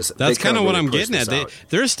pushed this. That's kind of what I'm getting at.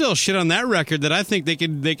 There's still shit on that record that I think they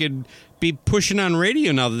could be pushing on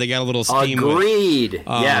radio now that they got a little steam. Agreed.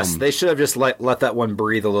 Yes, they should have just let that one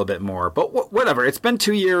breathe a little bit more. But whatever. It's been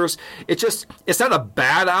 2 years. It's not a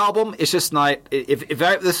bad album. It's just not. If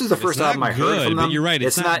this is the first album I heard from them, but you're right.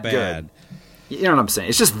 It's not bad. Good. You know what I'm saying?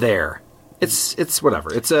 It's just there. It's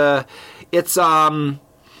whatever. It's a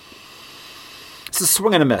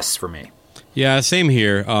swing and a miss for me. Yeah, same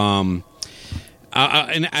here.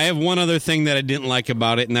 And I have one other thing that I didn't like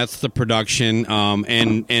about it, and that's the production.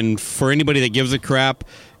 And for anybody that gives a crap,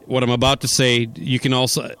 what I'm about to say, you can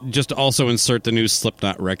also insert the new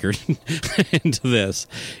Slipknot record into this.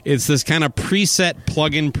 It's this kind of preset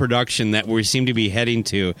plug-in production that we seem to be heading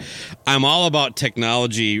to. I'm all about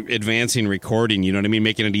technology advancing recording, you know what I mean,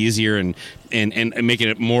 making it easier and making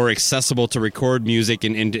it more accessible to record music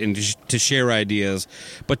and to share ideas.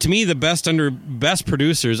 But to me, the best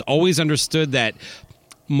producers always understood that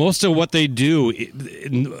most of what they do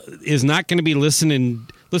is not going to be listened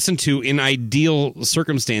to in ideal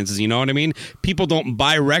circumstances, you know what I mean? People don't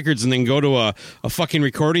buy records and then go to a fucking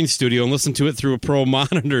recording studio and listen to it through a pro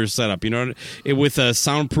monitor setup, you know, with a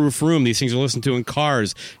soundproof room. These things are listened to in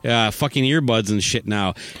cars, fucking earbuds and shit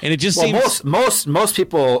now. And it just seems... Most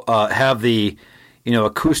people have the...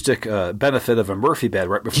 acoustic benefit of a Murphy bed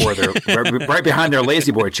right before their right behind their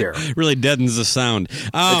lazy boy chair. Really deadens the sound.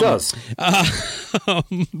 It does.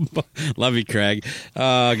 Love you, Craig.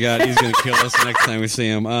 Oh God, he's gonna kill us next time we see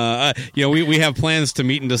him. We have plans to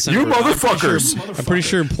meet in December. You motherfuckers! I'm pretty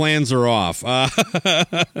sure plans are off.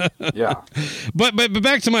 Yeah. But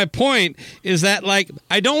back to my point is that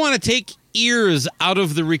I don't want to take ears out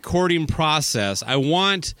of the recording process.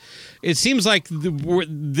 It seems like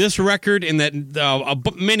this record and that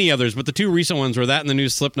many others, but the two recent ones were that and the new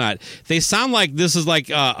Slipknot. They sound like this is like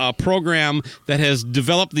a program that has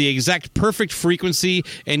developed the exact perfect frequency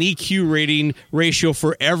and EQ rating ratio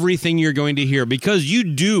for everything you're going to hear, because you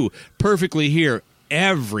do perfectly hear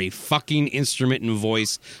every fucking instrument and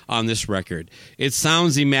voice on this record. It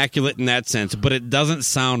sounds immaculate in that sense, but it doesn't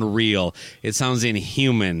sound real. It sounds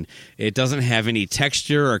inhuman. It doesn't have any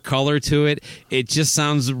texture or color to it. It just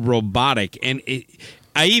sounds robotic. And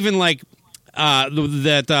I even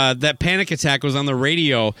that Panic Attack was on the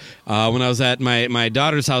radio when I was at my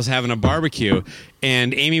daughter's house having a barbecue,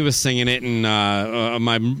 and Amy was singing it, and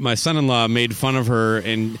my son-in-law made fun of her,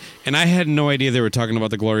 and I had no idea they were talking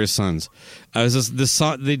about the Glorious Sons. I was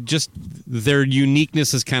their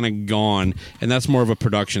uniqueness is kind of gone, and that's more of a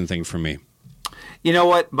production thing for me. You know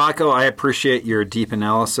what, Mako, I appreciate your deep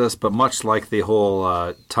analysis, but much like the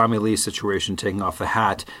whole Tommy Lee situation taking off the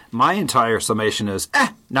hat, my entire summation is,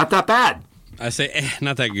 not that bad. I say,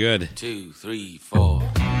 not that good. 2, 3, 4.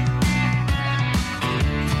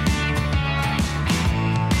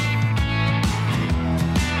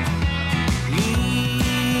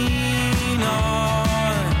 Lean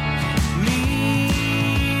on me,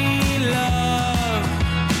 love.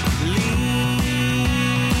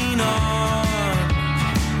 Lean on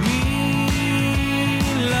me,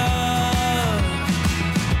 love.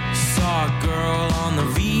 Saw a girl on the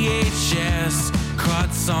VHS,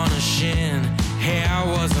 cuts on her shin, hair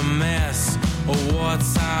was a mess. A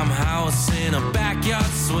wartime house in a backyard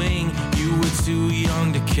swing. You were too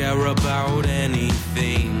young to care about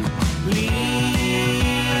anything.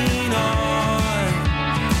 Lean on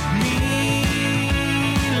me,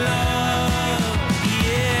 love.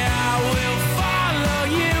 Yeah, I will follow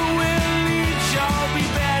you, will lead you. I'll be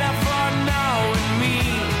better for knowing me.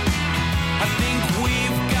 I think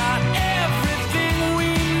we've got everything we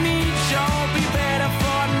need. You'll be better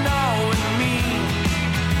for knowing me.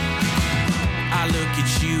 I look at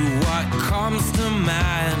you, what comes to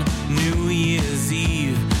mind? New Year's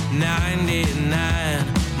Eve, 99.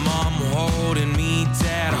 Mom holding me,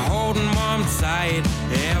 dad holding mom tight.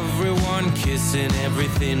 Everyone kissing,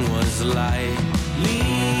 everything was light.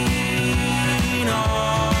 Lean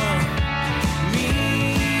on me,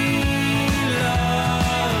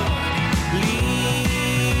 love.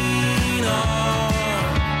 Lean on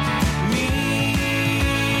me,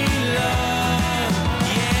 love.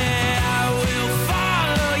 Yeah, I will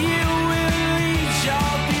follow you, will lead you.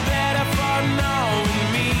 I'll be better for knowing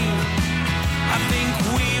me. I think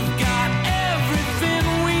we've got everything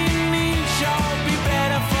we need. You'll be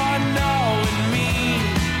better for knowing me.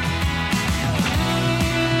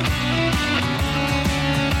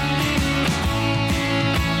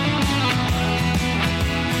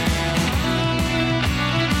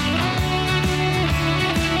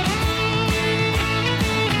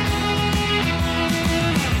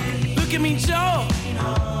 Look at me, Joe.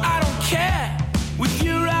 I don't care. With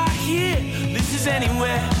you right here, this is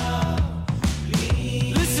anywhere.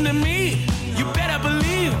 Listen to me, you better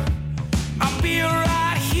believe I'll be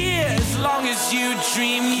right here as long as you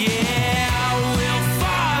dream. Yeah, I will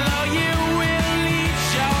follow you, will lead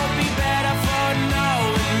you. I'll be better for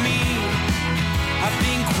knowing me. I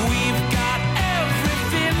think we've got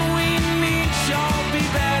everything we need. You'll be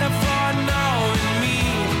better for knowing me.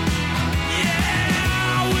 Yeah,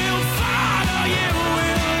 I will follow you,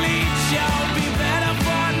 will lead you. I'll be better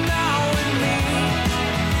for knowing me.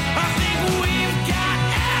 I think we've got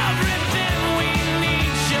everything we need.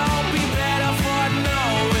 You'll be better for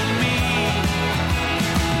knowing me.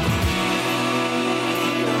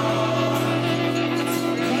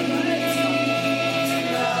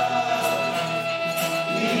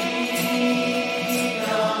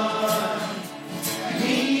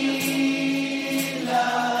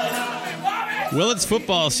 Well, it's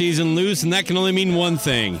football season, Luce, and that can only mean one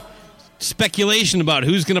thing. Speculation about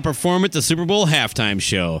who's going to perform at the Super Bowl halftime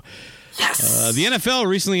show. Yes. The NFL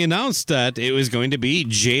recently announced that it was going to be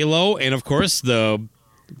J-Lo and, of course, the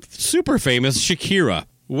super famous Shakira.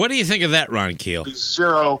 What do you think of that, Ron Keel?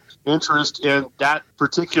 Zero interest in that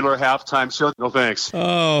particular halftime show. No thanks.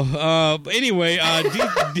 Anyway,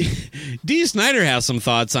 D. Snider has some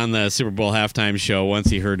thoughts on the Super Bowl halftime show once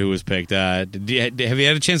he heard who was picked. Have you had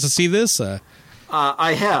a chance to see this?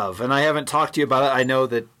 I have, and I haven't talked to you about it. I know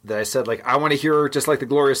that I said, like, I want to hear, just like the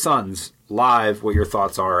Glorious Sons, live what your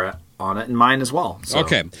thoughts are on it, and mine as well. So,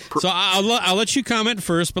 okay. So I'll let you comment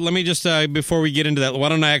first, but let me just, before we get into that, why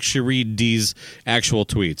don't I actually read Dee's actual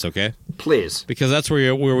tweets, okay? Please. Because that's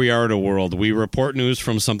where we are in the world. We report news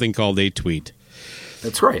from something called a tweet.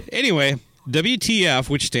 That's right. Anyway, WTF,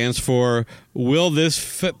 which stands for Will This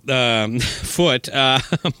Foot, what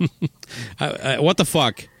the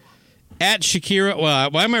fuck? At Shakira,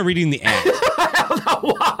 why am I reading the at? I don't know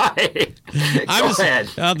why. Go ahead.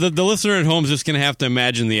 The listener at home is just going to have to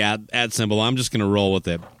imagine the at symbol. I'm just going to roll with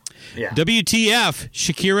it. Yeah. WTF,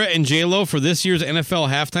 Shakira and J-Lo for this year's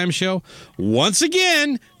NFL halftime show. Once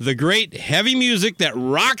again, the great heavy music that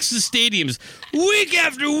rocks the stadiums week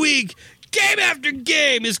after week, game after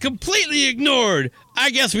game is completely ignored.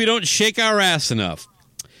 I guess we don't shake our ass enough.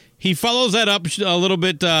 He follows that up a little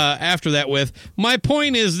bit after that with, my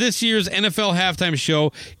point is this year's NFL halftime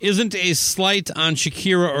show isn't a slight on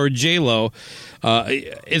Shakira or J-Lo.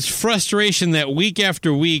 It's frustration that week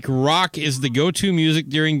after week, rock is the go-to music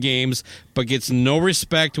during games, but gets no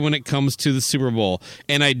respect when it comes to the Super Bowl.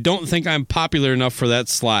 And I don't think I'm popular enough for that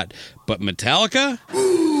slot. But Metallica?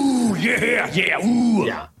 Ooh, yeah, ooh.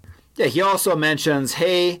 Yeah. Yeah, he also mentions,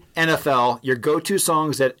 hey, NFL, your go-to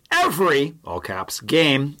songs at every, all caps,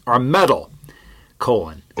 game are metal, :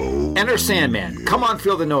 Enter Sandman, Come On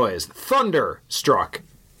Feel the Noise, Thunderstruck.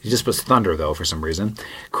 He just puts Thunder, though, for some reason.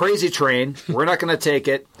 Crazy Train, We're Not Gonna Take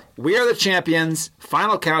It, We Are the Champions,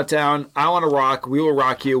 Final Countdown, I Want to Rock, We Will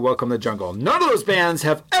Rock You, Welcome to the Jungle. None of those bands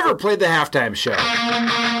have ever played the halftime show.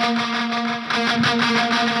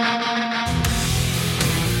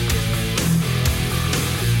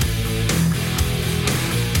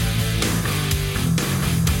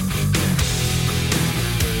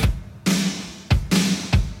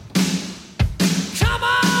 Come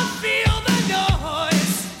on, feel the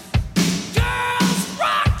noise. Girls,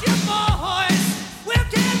 rock your boys. We'll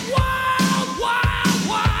get wild, wild,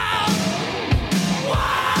 wild.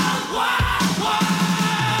 Wild, wild,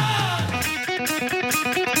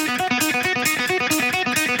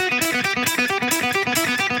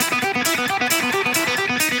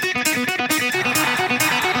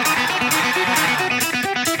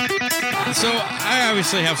 So I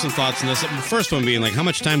obviously have some thoughts on this. The first one being, like, how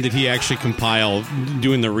much time did he actually compile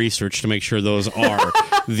doing the research to make sure those are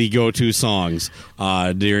the go-to songs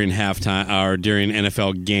during halftime or during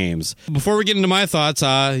NFL games? Before we get into my thoughts,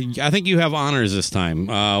 I think you have honors this time.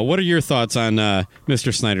 What are your thoughts on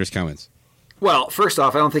Mr. Snider's comments? Well, first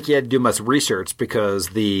off, I don't think he had to do much research because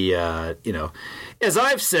as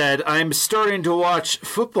I've said, I'm starting to watch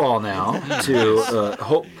football now to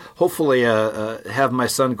hopefully have my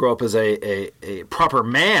son grow up as a proper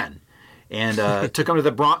man. And took him to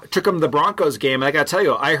the Broncos game. And I got to tell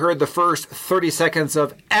you, I heard the first 30 seconds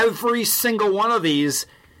of every single one of these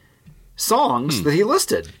songs that he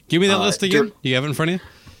listed. Give me that list again. Do you have it in front of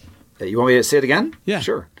you? You want me to say it again? Yeah.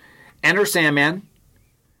 Sure. Enter Sandman,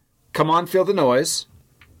 Come On Feel the Noise,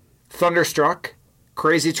 Thunderstruck,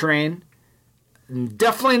 Crazy Train.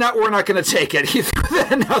 Definitely not We're Not Going to Take It.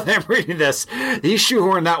 Now that I'm reading this, he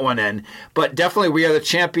shoehorned that one in. But definitely We Are the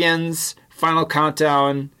Champions, Final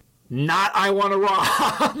Countdown, not I Want to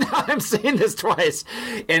Rock. Now I'm saying this twice.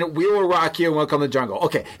 And We Will Rock You and Welcome to the Jungle.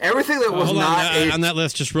 Okay, everything that was Hold not on that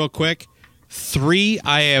list, just real quick. 3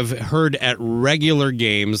 I have heard at regular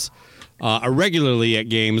games, regularly at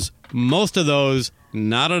games. Most of those,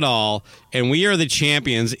 not at all. And We Are the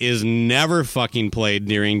Champions is never fucking played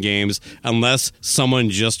during games unless someone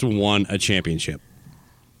just won a championship.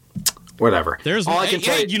 Whatever. There's all I can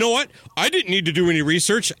tell you know what? I didn't need to do any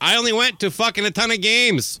research. I only went to fucking a ton of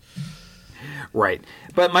games. Right.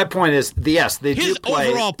 But my point is, yes, they do His play.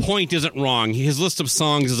 overall point isn't wrong. His list of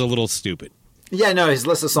songs is a little stupid. Yeah, no, his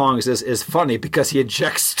list of songs is funny because he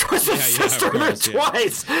ejects Twisted Sister in there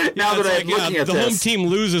twice. Now that I'm looking at the this. home team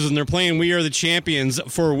loses and they're playing We Are the Champions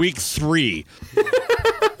for week 3.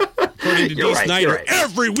 According to D. Snider,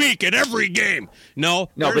 every week at every game. No,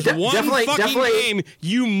 there's but one definitely game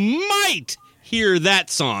you might hear that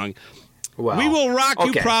song. Well, we will rock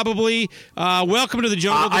you probably. Welcome to the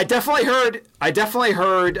jungle. I definitely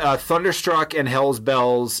heard Thunderstruck and Hell's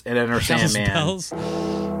Bells and Enter Sandman. Bells.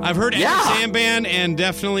 I've heard Enter Sandman and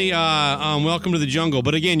definitely Welcome to the Jungle.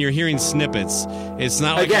 But again, you're hearing snippets. It's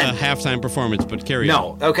not like a halftime performance, but carry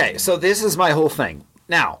on. No. Okay, so this is my whole thing.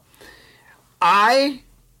 Now,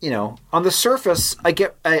 on the surface, I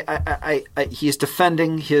get he's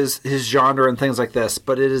defending his genre and things like this,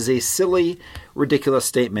 but it is a silly, ridiculous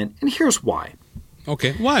statement, and here's why.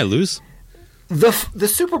 Okay, why, Luz? The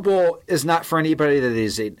Super Bowl is not for anybody that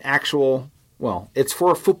is an actual. Well, it's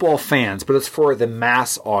for football fans, but it's for the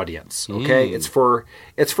mass audience. Okay, it's for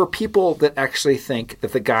people that actually think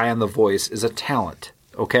that the guy on The Voice is a talent.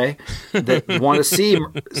 Okay, that want to see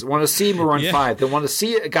Maroon 5. They want to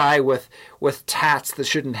see a guy with tats that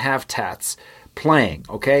shouldn't have tats playing.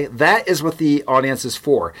 Okay, that is what the audience is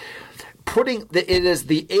for. It is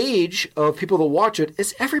the age of people that watch it.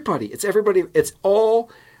 It's everybody. It's everybody. It's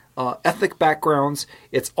all ethnic backgrounds.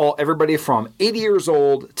 It's all everybody from 80 years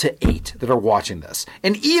old to 8 that are watching this.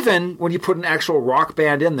 And even when you put an actual rock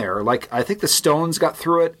band in there, like I think the Stones got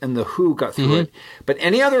through it and the Who got through it, but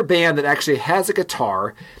any other band that actually has a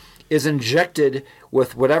guitar is injected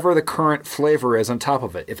with whatever the current flavor is on top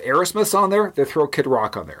of it. If Aerosmith's on there, they throw Kid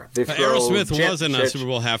Rock on there. They throw Aerosmith was in a Super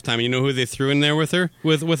Bowl halftime. You know who they threw in there with her?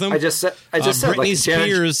 With them? I just said Britney like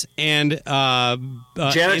Spears and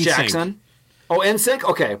Janet Jackson. Oh, NSYNC?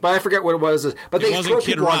 Okay, but I forget what it was. But they wasn't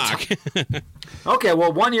Kid Rock. Okay,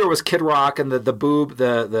 well, one year was Kid Rock and the boob,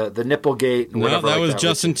 the nipple gate. And whatever that was that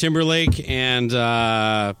Justin Timberlake and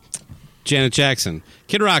Janet Jackson.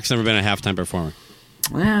 Kid Rock's never been a halftime performer.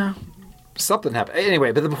 Yeah, something happened.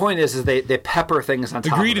 Anyway, but the point is they pepper things on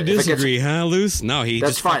top Agree of it. to disagree, huh, Luce? No, he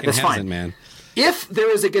that's just fine. fucking That's has fine. it, man. If there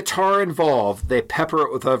is a guitar involved, they pepper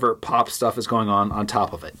it with whatever pop stuff is going on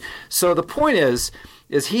top of it. So the point is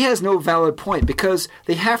he has no valid point because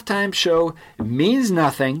the halftime show means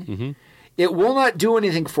nothing. Mm-hmm. It will not do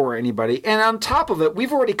anything for anybody. And on top of it,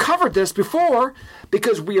 we've already covered this before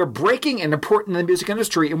because we are breaking and important in the music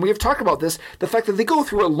industry. And we have talked about this, the fact that they go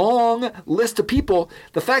through a long list of people.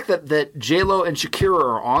 The fact that J-Lo and Shakira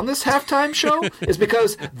are on this halftime show is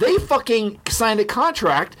because they fucking signed a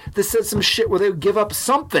contract that said some shit where they would give up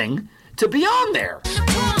something to be on there.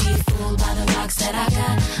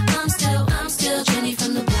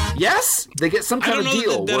 Yes, they get some kind of deal. I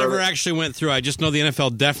don't know that ever actually went through. I just know the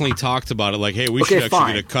NFL definitely talked about it. Like, hey, we should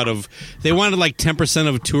actually get a cut of. They wanted like 10%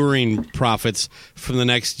 of touring profits from the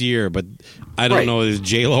next year, but I don't know. Is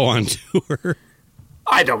J-Lo on tour?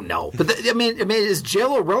 I don't know, but I mean, is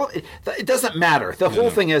J-Lo relevant? It doesn't matter. The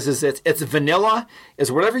whole thing is it's vanilla.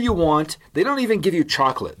 Is whatever you want. They don't even give you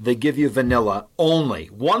chocolate. They give you vanilla only.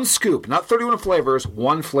 One scoop, not 31 flavors.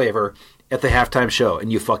 One flavor at the halftime show,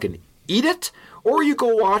 and you fucking eat it. Or you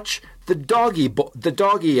go watch the doggy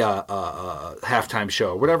halftime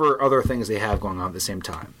show, whatever other things they have going on at the same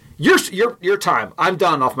time. Your time. I'm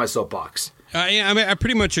done off my soapbox. Yeah, I mean, I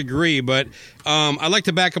pretty much agree, but I'd like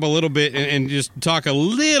to back up a little bit and just talk a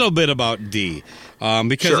little bit about D,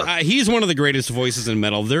 because he's one of the greatest voices in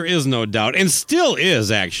metal. There is no doubt, and still is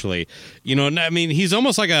actually. You know, I mean, he's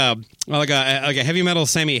almost like a heavy metal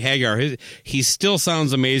Sammy Hagar. He still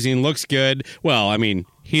sounds amazing, looks good. Well, I mean,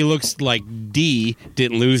 he looks like D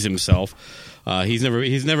didn't lose himself. He's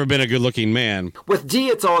never been a good-looking man. With D,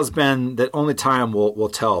 it's always been that only time will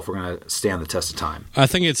tell if we're going to stand the test of time. I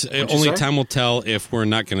think it's only time will tell if we're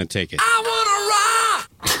not going to take it. I want to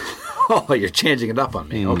rock! Oh, you're changing it up on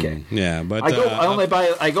me. Okay. Yeah, but I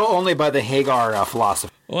go only by the Hagar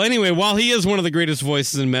philosophy. Well, anyway, while he is one of the greatest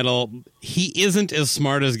voices in metal, he isn't as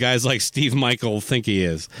smart as guys like Steve Michael think he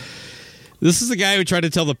is. This is the guy who tried to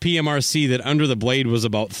tell the PMRC that Under the Blade was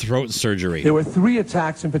about throat surgery. There were 3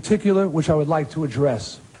 attacks in particular which I would like to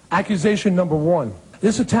address. Accusation number 1.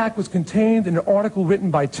 This attack was contained in an article written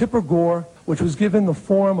by Tipper Gore, which was given the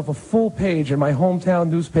form of a full page in my hometown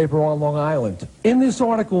newspaper on Long Island. In this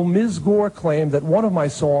article, Ms. Gore claimed that one of my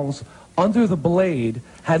songs, Under the Blade,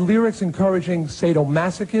 had lyrics encouraging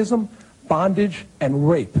sadomasochism, bondage, and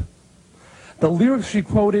rape. The lyrics she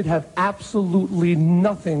quoted have absolutely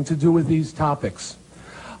nothing to do with these topics.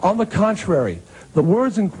 On the contrary, the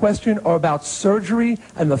words in question are about surgery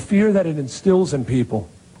and the fear that it instills in people.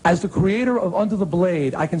 As the creator of Under the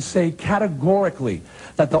Blade, I can say categorically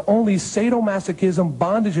that the only sadomasochism,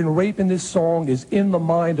 bondage, and rape in this song is in the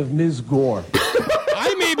mind of Ms. Gore.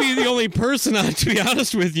 I may be the only person, to be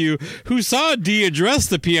honest with you, who saw D address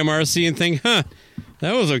the PMRC and think,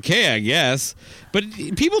 that was okay, I guess. But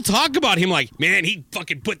people talk about him like, man, he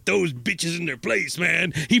fucking put those bitches in their place,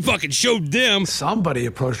 man. He fucking showed them. Somebody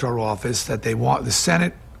approached our office that they want the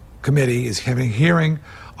Senate committee is having a hearing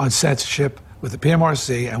on censorship with the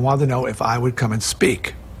PMRC and wanted to know if I would come and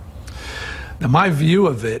speak. Now, my view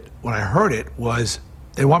of it, when I heard it, was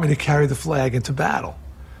they want me to carry the flag into battle.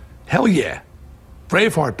 Hell yeah.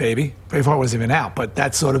 Braveheart, baby. Braveheart wasn't even out, but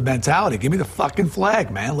that sort of mentality. Give me the fucking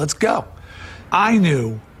flag, man. Let's go. I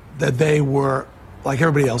knew that they were, like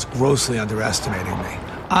everybody else, grossly underestimating me.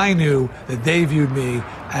 I knew that they viewed me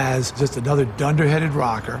as just another dunderheaded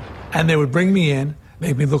rocker, and they would bring me in,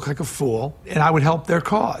 make me look like a fool, and I would help their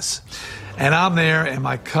cause. And I'm there in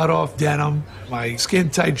my cut-off denim, my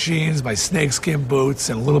skin-tight jeans, my snakeskin boots,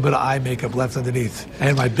 and a little bit of eye makeup left underneath,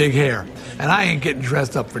 and my big hair. And I ain't getting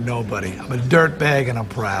dressed up for nobody. I'm a dirtbag, and I'm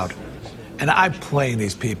proud. And I'm playing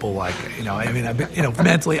these people like,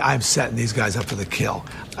 mentally I'm setting these guys up for the kill.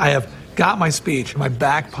 I have got my speech in my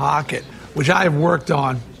back pocket, which I have worked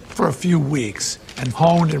on for a few weeks and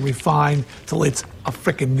honed and refined till it's a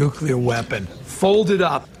freaking nuclear weapon. Folded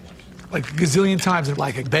up like a gazillion times,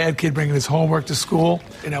 like a bad kid bringing his homework to school.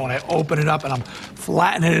 When I open it up and I'm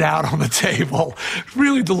flattening it out on the table,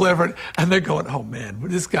 really deliberate, and they're going, oh man,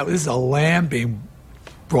 this is a lamb being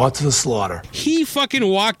brought to the slaughter. He fucking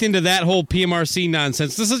walked into that whole PMRC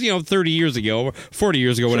nonsense. This is, 30 years ago, 40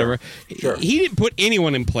 years ago, whatever. Sure. He didn't put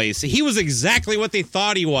anyone in place. He was exactly what they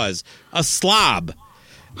thought he was, a slob.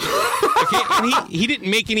 Okay, and he didn't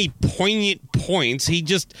make any poignant points. He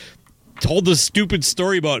just told this stupid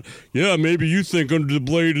story about, maybe you think Under the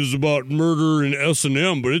Blade is about murder and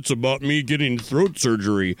S&M, but it's about me getting throat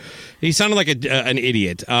surgery. He sounded like an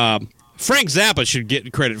idiot. Frank Zappa should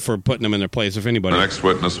get credit for putting them in their place, if anybody. The next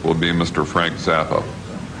witness will be Mr. Frank Zappa.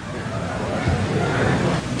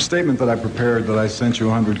 Statement that I prepared that I sent you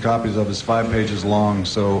 100 copies of is 5 pages long,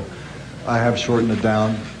 so I have shortened it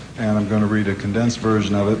down, and I'm going to read a condensed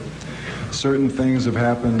version of it. Certain things have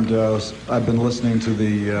happened. I've been listening to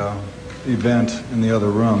the event in the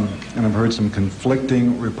other room, and I've heard some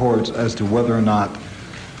conflicting reports as to whether or not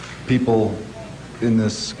people in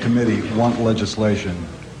this committee want legislation.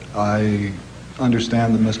 I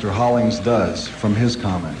understand that Mr. Hollings does from his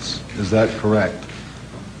comments. Is that correct?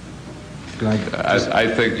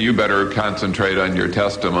 I think you better concentrate on your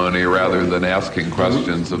testimony rather than asking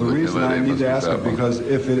questions of the committee. The reason I need to ask it because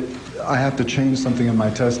I have to change something in my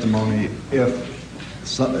testimony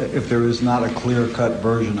if there is not a clear-cut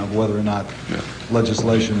version of whether or not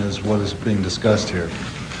legislation is what is being discussed here.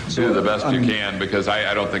 So, do the best you can, because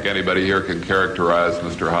I don't think anybody here can characterize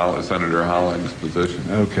Senator Hollings' position.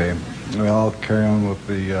 Okay. Well, I'll carry on with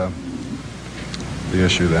the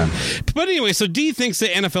issue then. But anyway, so D thinks the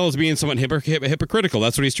NFL is being somewhat hypocritical.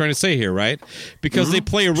 That's what he's trying to say here, right? Because they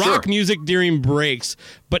play rock music during breaks,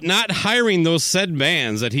 but not hiring those said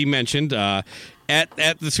bands that he mentioned at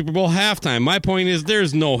the Super Bowl halftime. My point is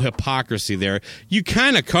there's no hypocrisy there. You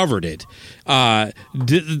kind of covered it.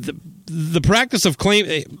 The practice of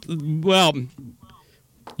claim... Well,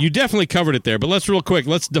 you definitely covered it there, but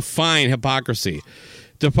let's define hypocrisy.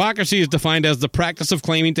 Hypocrisy is defined as the practice of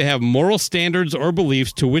claiming to have moral standards or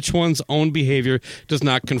beliefs to which one's own behavior does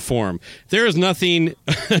not conform. There is nothing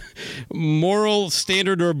moral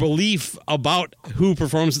standard or belief about who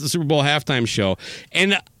performs at the Super Bowl halftime show.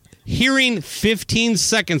 And hearing 15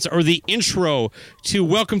 seconds or the intro to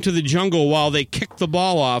Welcome to the Jungle while they kick the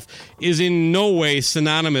ball off is in no way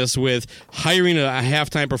synonymous with hiring a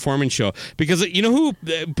halftime performance show. Because you know who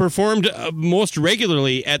performed most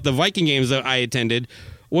regularly at the Viking games that I attended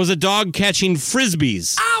was a dog catching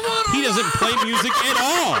frisbees. He doesn't play music at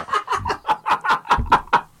all.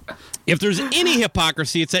 If there's any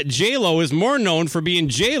hypocrisy, it's that J-Lo is more known for being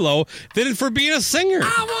J-Lo than for being a singer.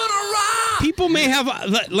 People may have...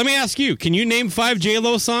 Let me ask you, can you name 5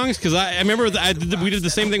 J-Lo songs? Because I remember we did the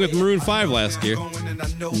same thing with Maroon 5 last year.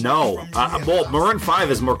 No. Well, Maroon 5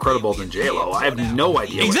 is more credible than J-Lo. I have no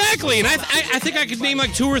idea. Exactly, and I think I could name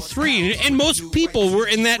like 2 or 3, and most people were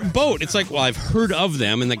in that boat. It's like, well, I've heard of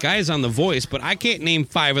them, and the guy's on The Voice, but I can't name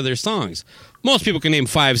 5 of their songs. Most people can name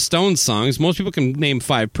 5 Stones songs. Most people can name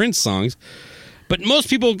 5 Prince songs. But most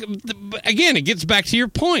people, again, it gets back to your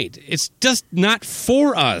point. It's just not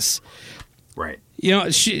for us. Right. You know,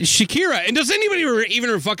 Shakira, and does anybody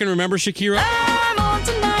even fucking remember Shakira? I'm on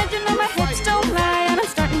tonight, my hips don't lie, and I'm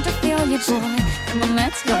starting to feel you, boy. Come on,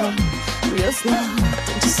 let's go, real slow.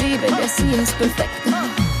 Don't you see, baby, I see it's perfect.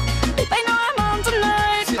 Babe, I know I'm on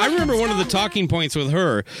tonight. I remember one of the talking points with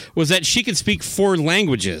her was that she could speak 4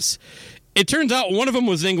 languages. It turns out one of them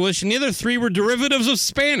was English, and the other 3 were derivatives of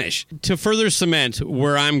Spanish. To further cement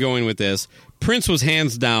where I'm going with this, Prince was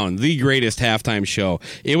hands down the greatest halftime show.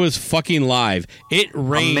 It was fucking live. It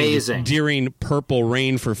rained during Purple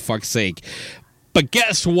Rain, for fuck's sake. But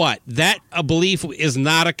guess what? That belief is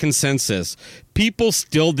not a consensus. People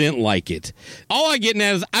still didn't like it. All I'm getting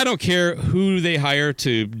at is I don't care who they hire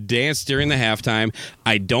to dance during the halftime.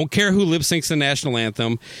 I don't care who lip syncs the national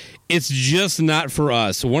anthem. It's just not for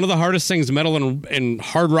us. One of the hardest things metal and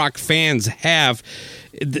hard rock fans have,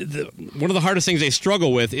 one of the hardest things they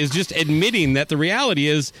struggle with is just admitting that the reality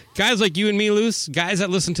is guys like you and me, Luce, guys that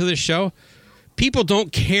listen to this show, people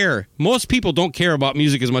don't care. Most people don't care about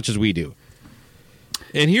music as much as we do.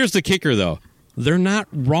 And here's the kicker, though. They're not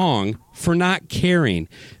wrong for not caring.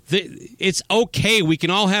 It's okay. We can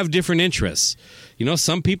all have different interests. You know,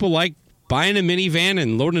 some people like buying a minivan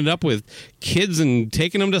and loading it up with kids and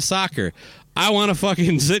taking them to soccer. I want to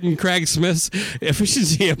fucking sit in Craig Smith's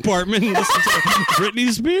efficiency apartment and listen to Britney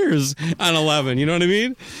Spears on 11. You know what I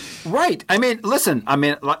mean? Right. I mean, listen,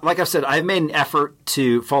 like I've said, I've made an effort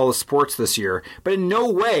to follow sports this year, but in no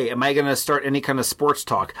way am I going to start any kind of sports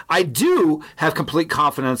talk. I do have complete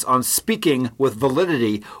confidence on speaking with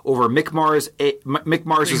validity over Mick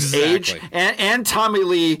Mars's age and Tommy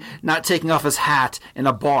Lee not taking off his hat in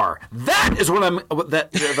a bar. That is what that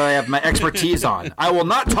I have my expertise on. I will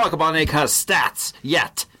not talk about any kind of stats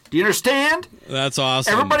yet. Do you understand? That's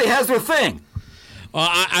awesome. Everybody has their thing.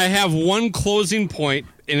 I have one closing point,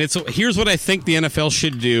 and here's what I think the NFL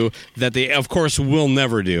should do that they, of course, will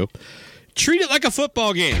never do. Treat it like a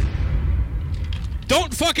football game.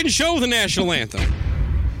 Don't fucking show the national anthem.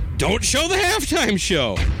 Don't show the halftime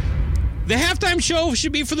show. The halftime show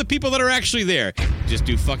should be for the people that are actually there. Just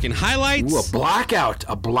do fucking highlights. Ooh, a blackout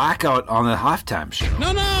on the halftime show.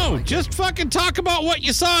 No, just fucking talk about what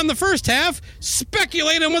you saw in the first half.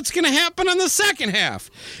 Speculate on what's going to happen in the second half.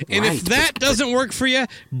 And if that doesn't work for you,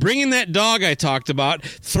 bring in that dog I talked about.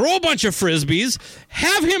 Throw a bunch of frisbees.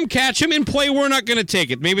 Have him catch him and play We're Not Gonna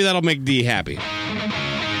Take It. Maybe that'll make D happy.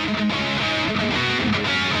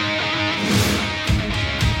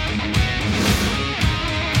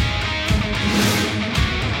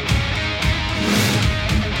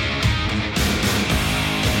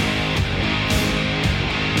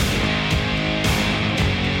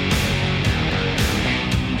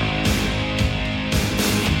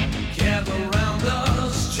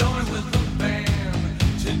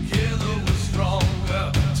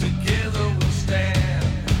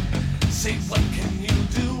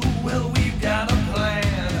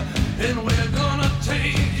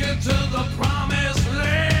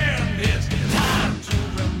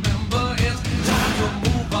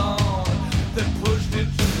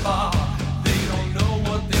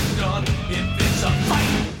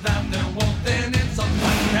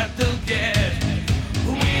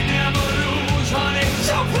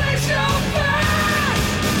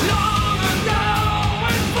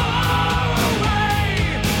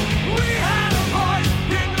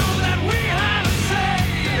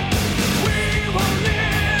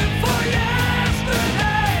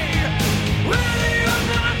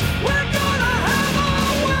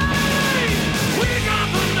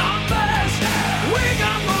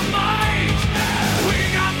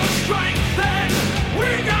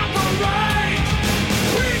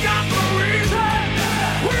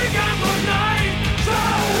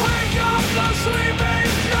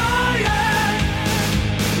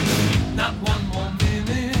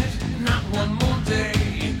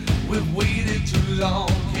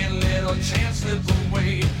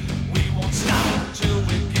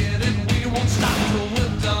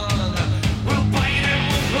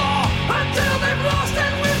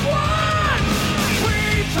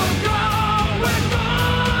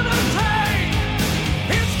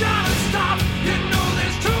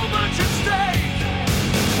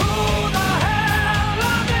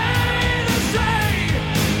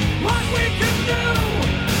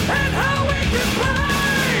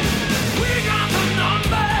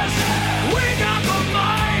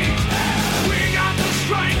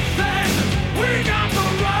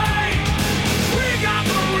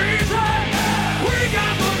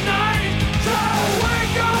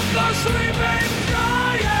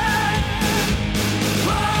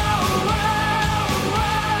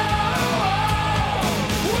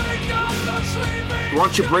 Why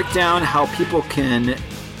don't you break down how people can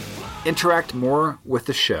interact more with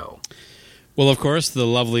the show? Well, of course, the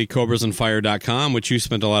lovely cobrasandfire.com, which you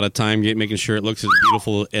spent a lot of time making sure it looks as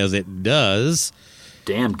beautiful as it does.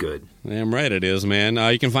 Damn good. Damn right it is, man.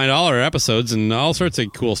 You can find all our episodes and all sorts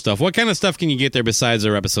of cool stuff. What kind of stuff can you get there besides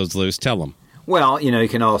our episodes, Luce? Tell them. Well, you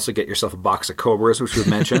can also get yourself a box of Cobras, which we've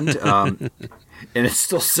mentioned. And it's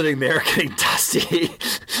still sitting there getting dusty.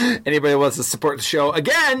 Anybody wants to support the show,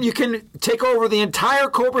 again, you can take over the entire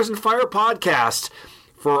Cobras and Fire podcast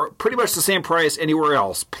for pretty much the same price anywhere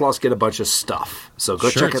else, plus get a bunch of stuff. So go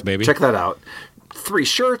check that out. 3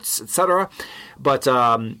 shirts, etc. But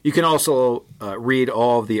you can also read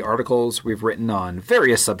all of the articles we've written on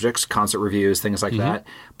various subjects, concert reviews, things like that.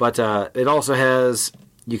 But it also has,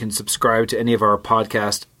 you can subscribe to any of our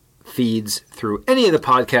podcast feeds through any of the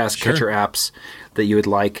podcast catcher apps that you would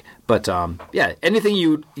like. But yeah, anything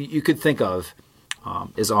you could think of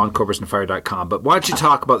is on cobrasandfire.com. But why don't you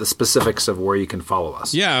talk about the specifics of where you can follow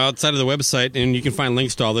us? Yeah, outside of the website, and you can find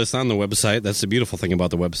links to all this on the website. That's the beautiful thing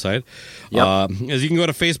about the website. As you can go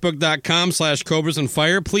to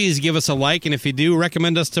facebook.com/cobrasandfire. Please give us a like, and if you do,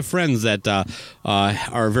 recommend us to friends that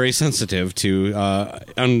are very sensitive to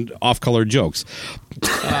off-color jokes.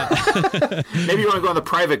 Maybe you want to go on the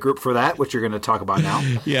private group for that, which you're going to talk about now.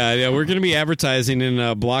 Yeah, we're going to be advertising in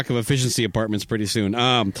a block of efficiency apartments pretty soon.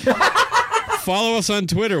 Follow us on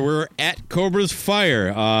Twitter. We're at Cobra's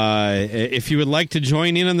Fire. If you would like to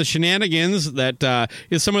join in on the shenanigans, that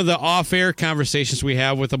is some of the off-air conversations we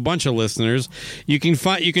have with a bunch of listeners. You can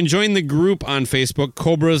join the group on Facebook,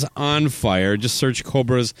 Cobras on Fire. Just search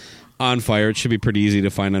Cobras on Fire. It should be pretty easy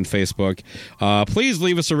to find on Facebook. Please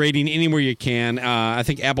leave us a rating anywhere you can. I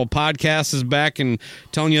think Apple Podcasts is back and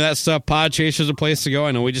telling you that stuff. Podchaser's a place to go.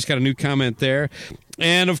 I know we just got a new comment there.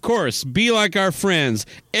 And, of course, be like our friends,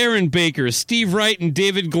 Aaron Baker, Steve Wright, and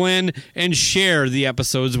David Glenn, and share the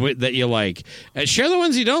episodes that you like. Share the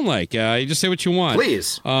ones you don't like. You just say what you want.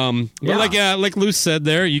 Please. But like Luce said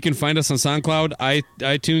there, you can find us on SoundCloud,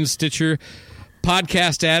 iTunes, Stitcher.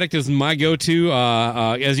 Podcast Addict is my go-to.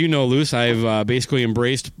 As you know, Luce, I've basically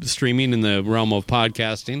embraced streaming in the realm of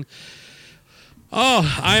podcasting.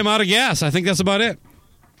 Oh, I am out of gas. I think that's about it.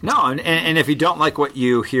 No, and if you don't like what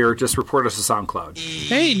you hear, just report us to SoundCloud.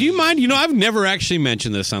 Hey, do you mind? I've never actually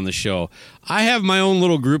mentioned this on the show. I have my own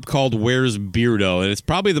little group called Where's Beardo, and it's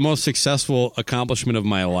probably the most successful accomplishment of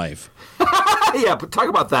my life. Yeah, but talk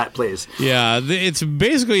about that, please. Yeah, it's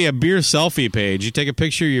basically a beer selfie page. You take a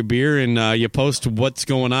picture of your beer and you post what's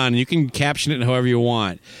going on, and you can caption it however you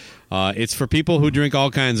want. It's for people who drink all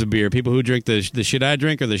kinds of beer, people who drink the shit I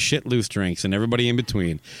drink or the shit Loose drinks, and everybody in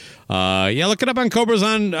between. Look it up on Cobras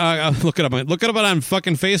on. Look it up on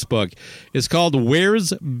fucking Facebook. It's called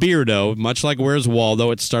Where's Beardo, much like Where's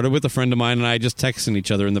Waldo. It started with a friend of mine and I just texting each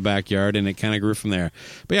other in the backyard, and it kind of grew from there.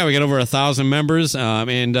 But yeah, we got over 1,000 members.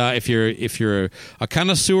 And if you're a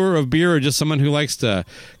connoisseur of beer or just someone who likes to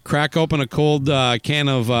crack open a cold can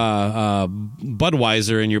of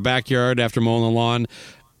Budweiser in your backyard after mowing the lawn,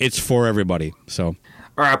 it's for everybody. So,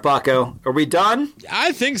 all right, Baco, are we done?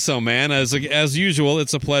 I think so, man. As usual,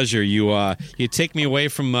 it's a pleasure. You take me away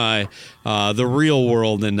from the real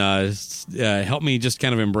world and help me just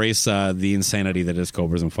kind of embrace the insanity that is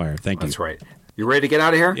Cobras and Fire. Thank you. That's right. You ready to get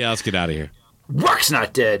out of here? Yeah, let's get out of here. Rock's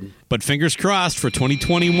not dead. But fingers crossed for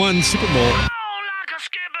 2021 Super Bowl.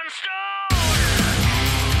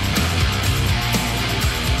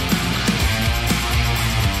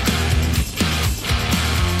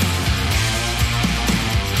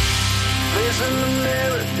 In the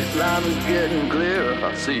mirror, the line is getting clearer.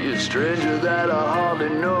 I see a stranger that I hardly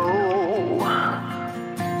know.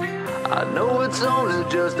 I know it's only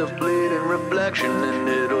just a fleeting reflection, and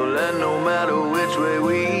it'll end no matter which way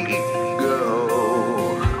we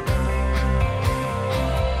go.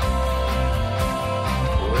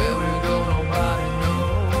 Where we go, nobody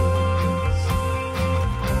knows.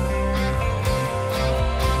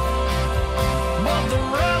 But the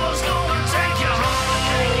river's gonna take you home.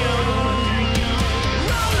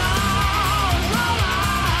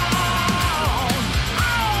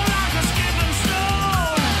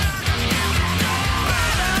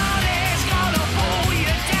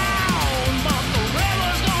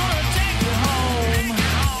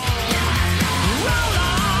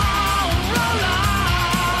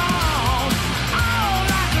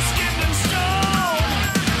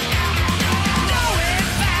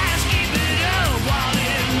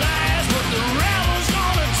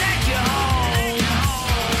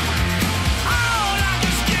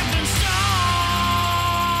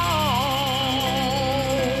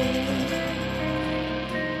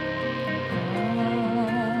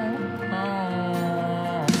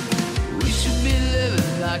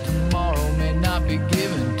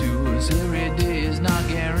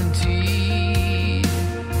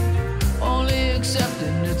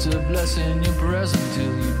 It's a blessing you're present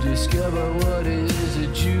till you discover what it is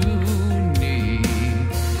that you need.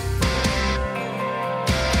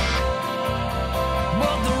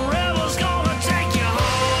 But the river's gonna take you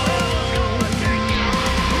home.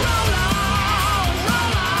 Roll on,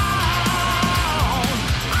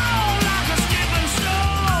 like a skipping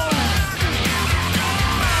stone.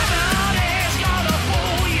 Gravity's gonna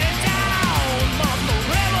pull you down, but the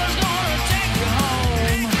river's gonna take you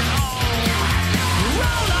home.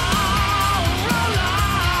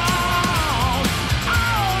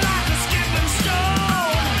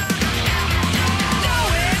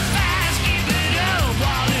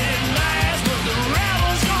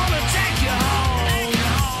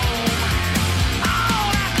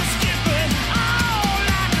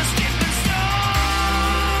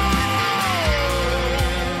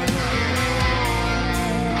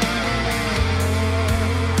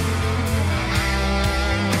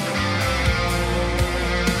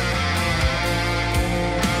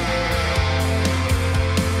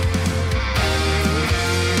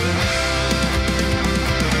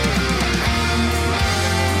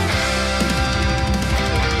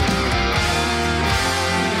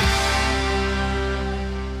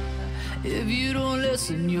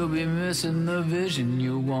 chasing the vision.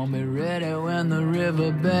 You won't be ready when the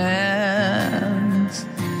river bends.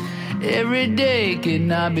 Every day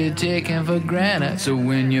cannot be taken for granted. So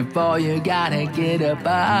when you fall, you gotta get up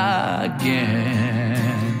again.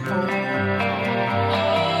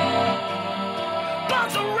 But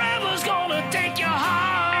the river's gonna take you home.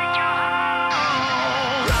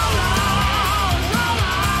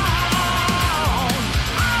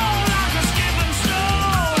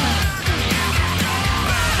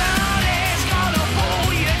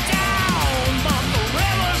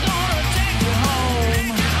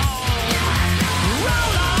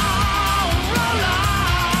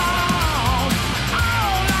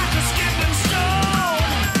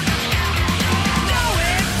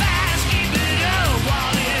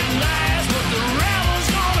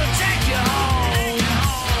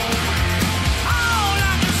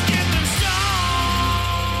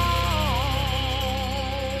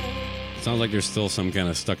 Sounds like there's still some kind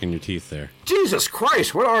of stuck in your teeth there. Jesus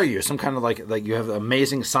Christ, what are you? Some kind of like you have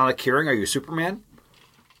amazing sonic hearing? Are you Superman?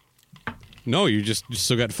 No, you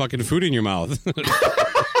still got fucking food in your mouth.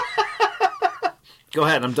 Go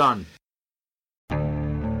ahead, I'm done.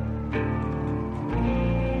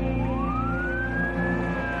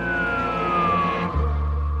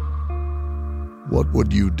 What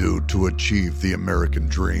would you do to achieve the American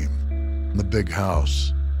dream? The big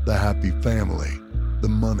house, the happy family, the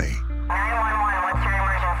money. 911, what's your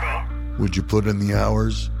emergency? Would you put in the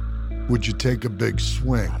hours? Would you take a big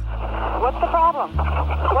swing? What's the problem?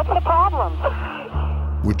 What's the problem?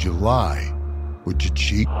 Would you lie? Would you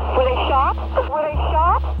cheat? Were they shot? Were they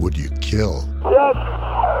shot? Would you kill? Yes.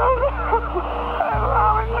 My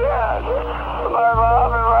mom is dead. My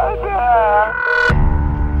mom is right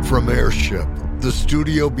there. From Airship, the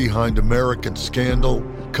studio behind American Scandal,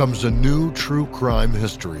 comes a new true crime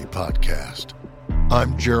history podcast.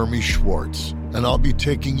 I'm Jeremy Schwartz, and I'll be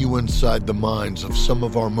taking you inside the minds of some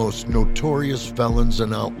of our most notorious felons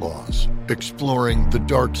and outlaws, exploring the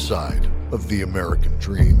dark side of the American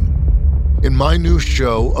dream. In my new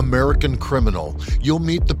show, American Criminal, you'll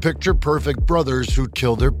meet the picture-perfect brothers who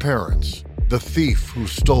killed their parents, the thief who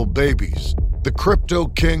stole babies, the crypto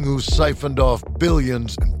king who siphoned off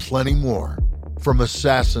billions, and plenty more. From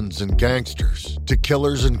assassins and gangsters to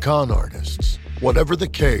killers and con artists. Whatever the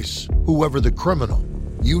case, whoever the criminal,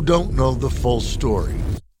 you don't know the full story.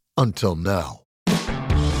 Until now.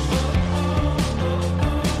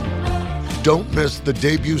 Don't miss the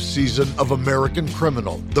debut season of American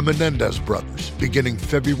Criminal, The Menendez Brothers, beginning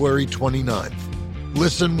February 29th.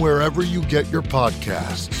 Listen wherever you get your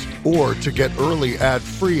podcasts, or to get early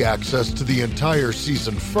ad-free access to the entire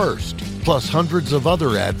season first, plus hundreds of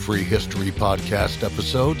other ad-free history podcast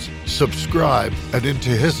episodes, subscribe at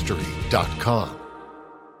IntoHistory.com.